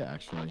idea,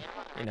 actually.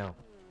 You know,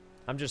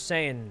 I'm just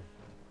saying,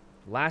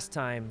 last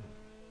time,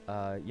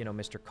 you know,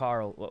 Mr.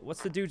 Carl,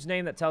 what's the dude's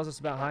name that tells us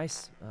about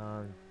heists?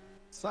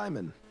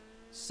 Simon.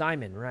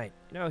 Simon, right.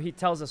 You know, he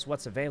tells us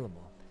what's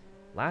available.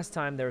 Last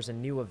time there was a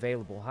new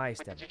available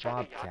heist at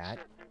Bobcat.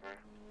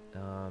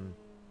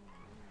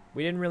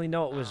 We didn't really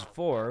know what it was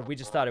for. We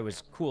just thought it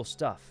was cool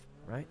stuff,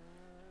 right?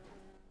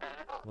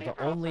 Well,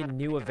 the only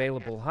new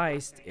available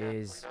heist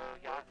is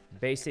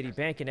Bay City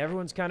Bank, and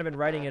everyone's kind of been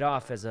writing it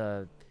off as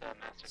a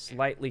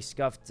slightly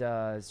scuffed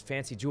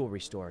fancy jewelry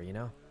store, you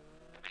know?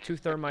 2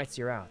 thermites,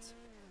 you're out.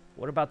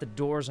 What about the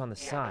doors on the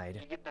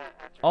side?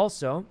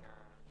 Also,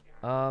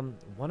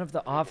 one of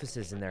the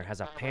offices in there has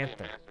a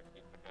panther.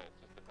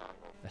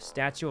 A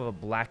statue of a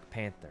Black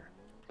Panther.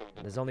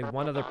 There's only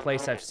one other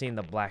place I've seen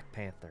the Black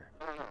Panther.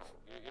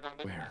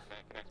 Where?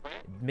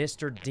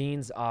 Mr.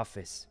 Dean's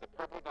office.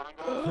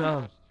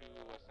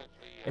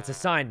 It's a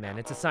sign, man.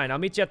 It's a sign. I'll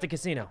meet you at the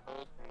casino.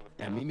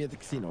 Yeah, meet me at the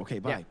casino. Okay,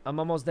 bye. Yeah, I'm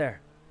almost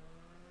there.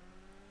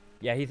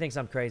 Yeah, he thinks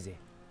I'm crazy.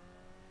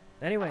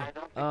 Anyway,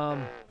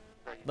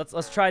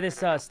 let's try this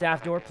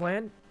staff door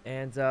plan,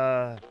 and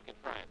yeah.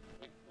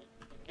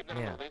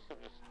 Okay,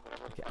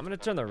 I'm gonna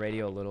turn the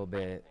radio a little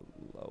bit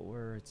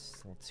lower. It's a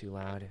little too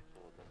loud.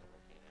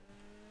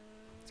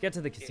 Let's get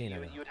to the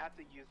casino. You would have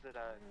to use it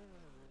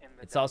in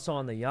the... It's also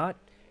on the yacht.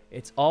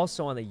 It's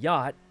also on the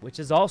yacht, which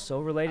is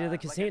also related to the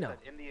casino. Like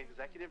I said, in the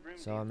executive room,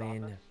 So I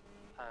mean, office,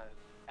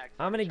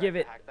 I'm gonna give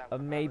it a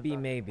maybe.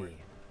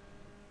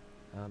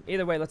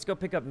 Either way, let's go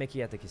pick up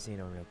Mickey at the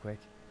casino real quick.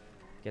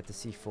 Get the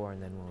C4,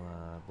 and then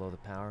we'll blow the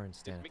power and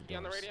stand at the Mickey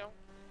on the doors. radio?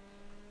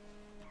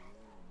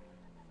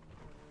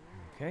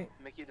 Okay.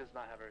 Mickey does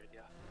not have a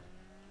radio.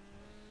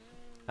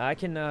 I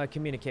can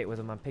communicate with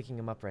him. I'm picking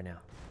him up right now.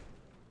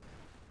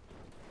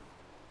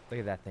 Look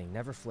at that thing.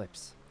 Never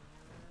flips.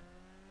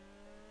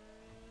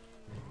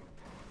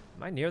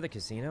 Am I near the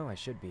casino? I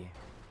should be.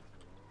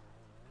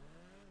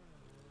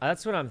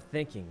 That's what I'm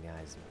thinking,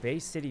 guys. Bay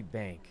City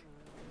Bank.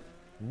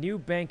 New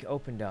bank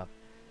opened up.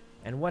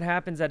 And what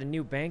happens at a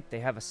new bank? They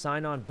have a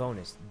sign-on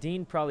bonus.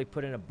 Dean probably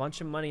put in a bunch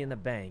of money in the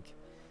bank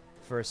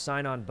for a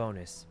sign-on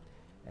bonus.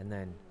 And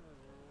then...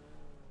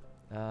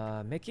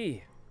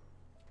 Mickey.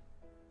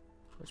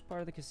 Which part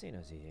of the casino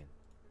is he in?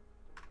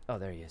 Oh,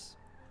 there he is.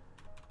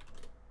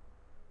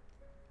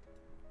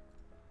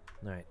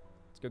 Alright.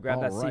 Let's go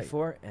grab that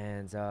C4,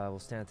 and we'll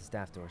stand at the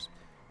staff doors.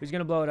 Who's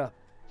gonna blow it up?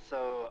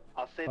 So,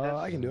 I'll say this.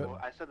 I can do it.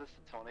 I said this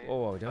to Tony.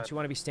 Whoa, don't you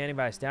want to be standing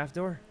by a staff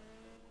door?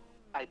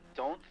 I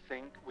don't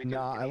think we do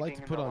Nah, I like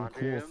to put on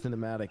cool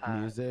cinematic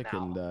music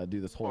and do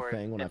this whole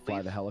thing when I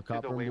fly the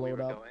helicopter and blow it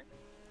up.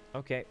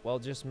 Okay, well,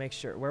 just make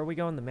sure. Where are we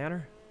going? The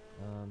manor?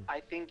 I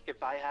think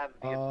if I have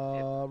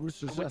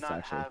Rooster's would Nest, not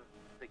actually. have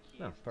the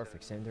keys Oh,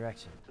 perfect. Same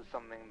direction. to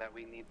something that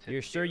we need to.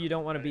 You're sure you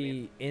don't want to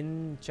be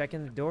in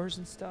checking the doors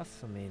and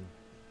stuff? I mean...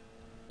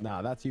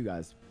 Nah, that's you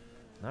guys.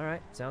 All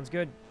right, sounds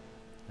good.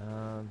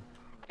 I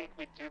think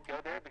we do go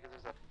there because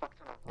there's a fuck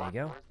ton of There you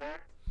go. doors there.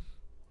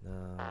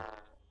 And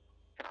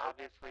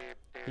obviously,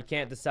 He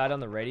can't decide on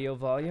the radio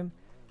volume.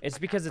 It's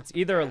because it's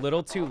either a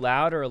little too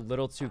loud or a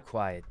little too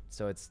quiet.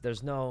 So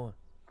there's no...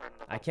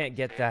 I can't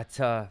get that...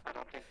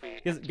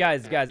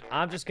 Guys,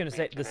 I'm just going to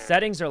say, the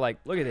settings are like,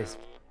 look at this.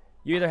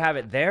 You either have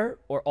it there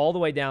or all the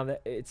way down.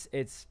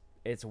 It's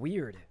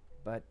weird.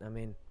 But, I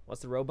mean,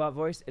 what's the robot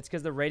voice? It's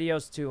because the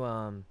radio's too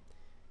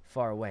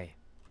far away.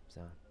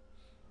 So,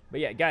 but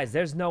yeah, guys,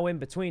 there's no in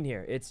between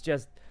here. It's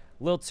just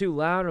a little too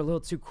loud or a little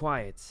too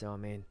quiet. So, I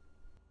mean...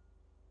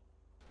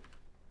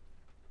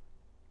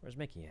 Where's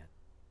Mickey at?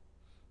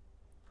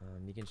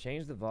 You can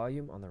change the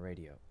volume on the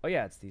radio. Oh,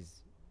 yeah, it's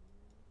these...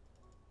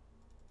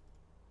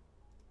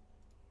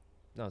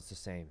 No, it's the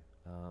same.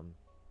 Alright.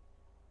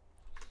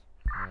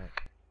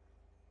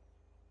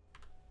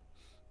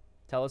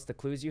 Tell us the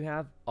clues you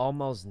have.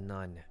 Almost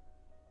none.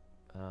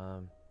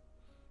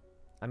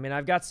 I mean,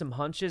 I've got some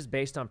hunches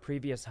based on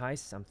previous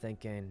heists. I'm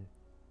thinking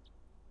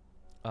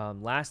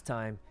last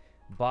time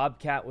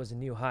Bobcat was a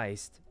new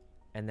heist,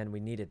 and then we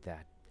needed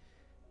that.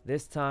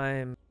 This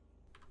time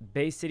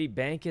Bay City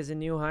Bank is a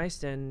new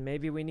heist, and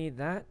maybe we need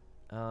that.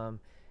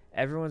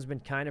 Everyone's been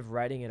kind of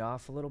writing it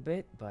off a little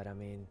bit, but I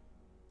mean,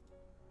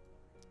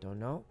 don't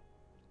know.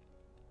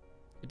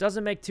 It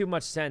doesn't make too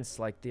much sense,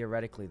 like,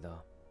 theoretically,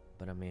 though.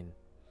 But I mean,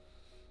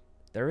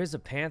 there is a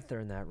panther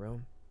in that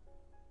room.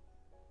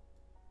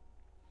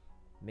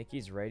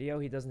 Mickey's radio?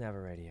 He doesn't have a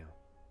radio.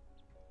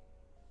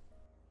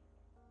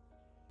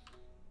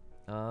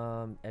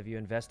 Have you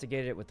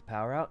investigated it with the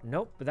power out?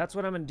 Nope, but that's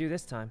what I'm going to do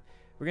this time.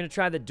 We're going to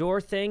try the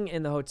door thing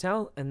in the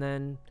hotel, and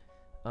then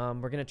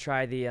we're going to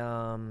try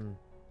the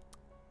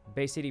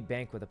Bay City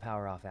Bank with the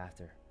power off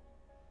after.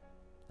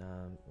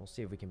 We'll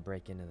see if we can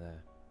break into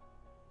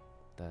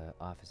the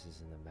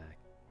offices in the back.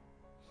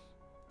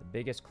 The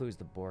biggest clue is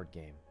the board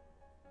game.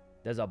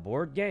 There's a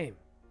board game?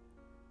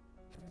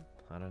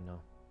 I don't know.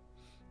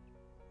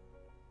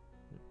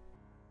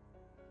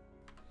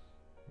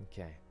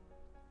 Okay.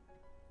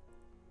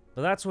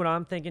 But that's what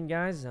I'm thinking,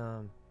 guys.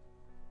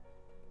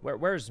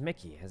 Where's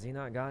Mickey? Has he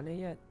not gotten it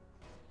yet?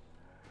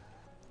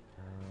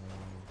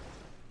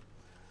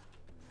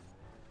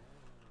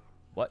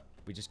 What?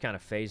 We just kind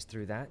of phased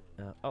through that.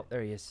 Oh,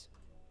 there he is.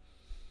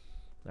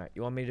 All right,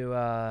 you want me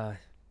to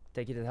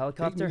take you to the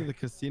helicopter? Take me to the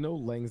casino.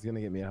 Lang's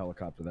gonna get me a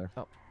helicopter there.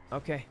 Oh,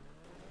 okay.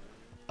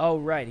 Oh,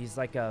 right. He's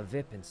like a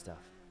VIP and stuff.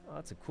 Oh,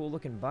 that's a cool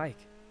looking bike.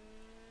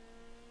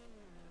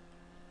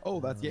 Oh,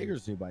 that's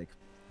Jaeger's new bike.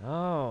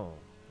 Oh,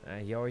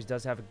 he always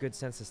does have a good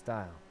sense of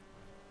style.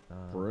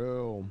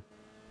 Bro.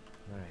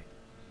 All right.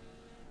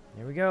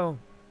 Here we go.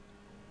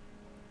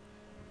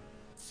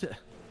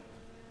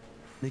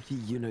 Mickey,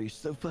 you know, you're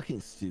so fucking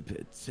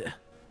stupid.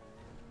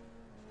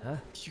 Huh?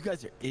 You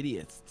guys are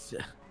idiots.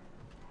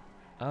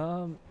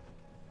 Actually,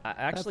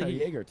 That's how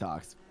Jaeger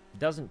talks.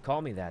 Doesn't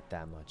call me that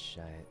much.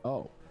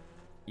 Oh.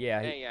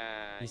 Yeah, Hey,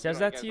 he says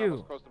that to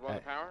you. Close to blowing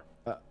the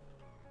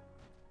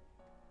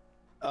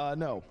power?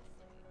 No.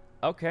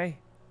 Okay.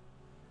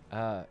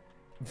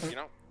 You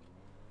know?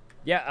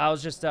 Yeah, I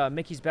was just,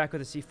 Mickey's back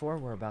with a C4.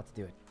 We're about to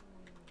do it.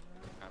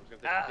 I'm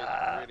just gonna take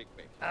a really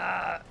quick.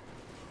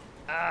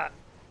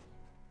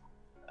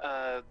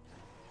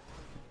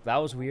 That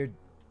was weird.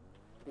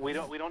 We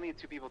don't need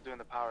two people doing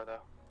the power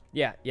though.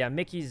 Yeah,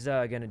 Mickey's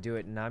gonna do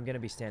it, and I'm gonna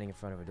be standing in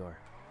front of a door.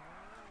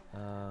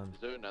 Is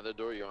there another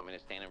door you want me to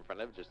stand in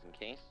front of just in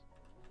case?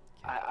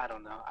 I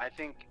don't know. I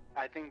think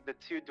the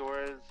two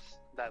doors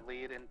that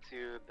lead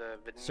into the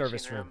vending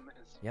Service machine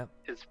room.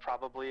 is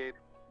probably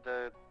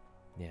the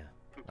Yeah,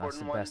 that's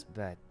important the one. best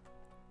bet.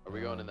 Are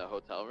we going in the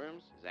hotel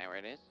rooms? Is that where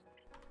it is?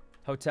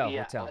 Hotel.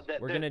 We're there-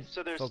 gonna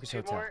so there's focus two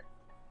hotel. more.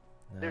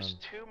 There's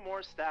two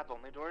more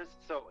staff-only doors.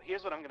 So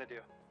here's what I'm gonna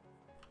do.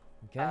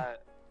 Okay.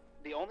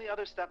 The only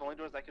other staff-only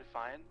doors I could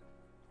find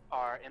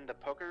are in the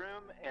poker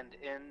room and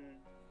in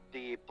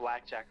the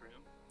blackjack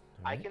room.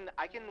 Alright.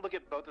 I can look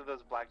at both of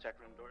those blackjack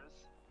room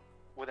doors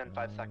within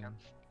 5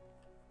 seconds.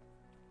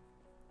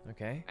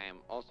 Okay. I am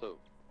also,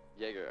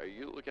 Jaeger, are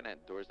you looking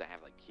at doors that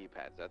have like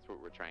keypads? That's what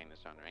we're trying this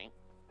on, right?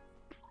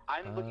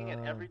 I'm looking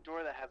at every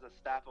door that has a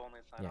staff-only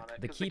sign on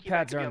it. The 'cause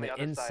keypads could are be on the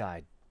other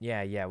side. inside.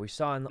 Yeah, we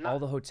saw in all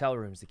the hotel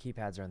rooms the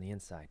keypads are on the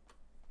inside.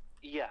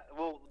 Yeah,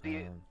 well,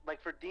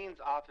 like for Dean's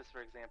office,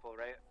 for example,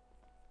 right?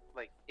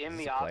 Like in Is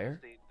the this a office,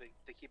 player?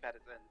 the keypad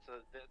is in, so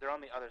they're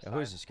on the other side. Who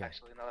is this guy?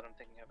 Actually, now that I'm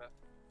thinking of it,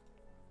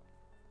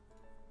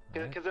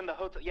 Alright. because in the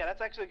hotel, yeah,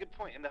 that's actually a good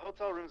point. In the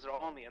hotel rooms, they're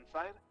all on the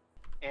inside,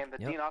 and the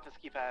Yep. Dean office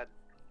keypad,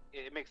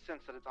 it makes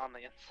sense that it's on the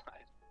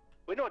inside.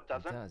 Wait, no, it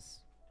doesn't. It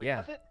does. Wait, Yeah.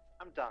 does it?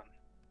 I'm done.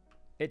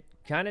 It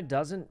kind of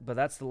doesn't, but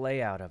that's the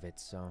layout of it,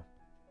 so.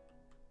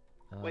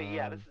 Wait,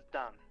 yeah, this is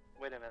done.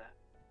 Wait a minute.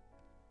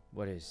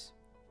 What is?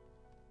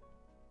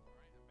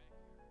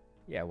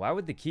 Yeah, why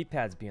would the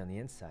keypads be on the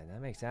inside?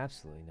 That makes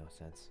absolutely no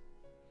sense.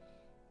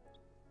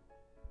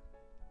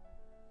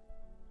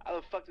 How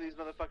the fuck do these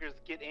motherfuckers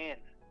get in?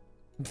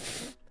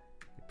 They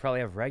probably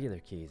have regular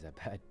keys, I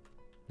bet.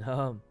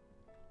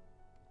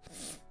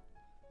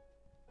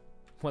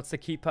 What's the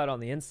keypad on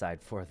the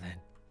inside for then?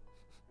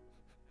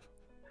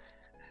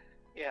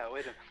 Yeah,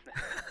 wait a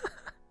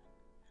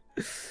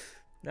minute.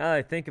 Now that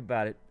I think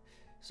about it,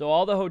 so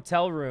all the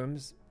hotel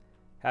rooms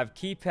have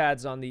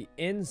keypads on the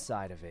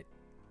inside of it.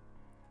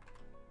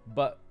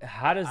 But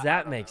how does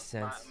that make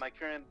sense? My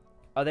current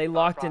Are they thought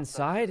locked process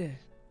inside? is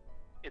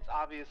It's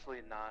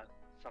obviously not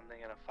something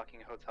in a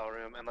fucking hotel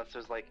room unless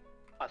there's like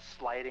a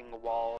sliding wall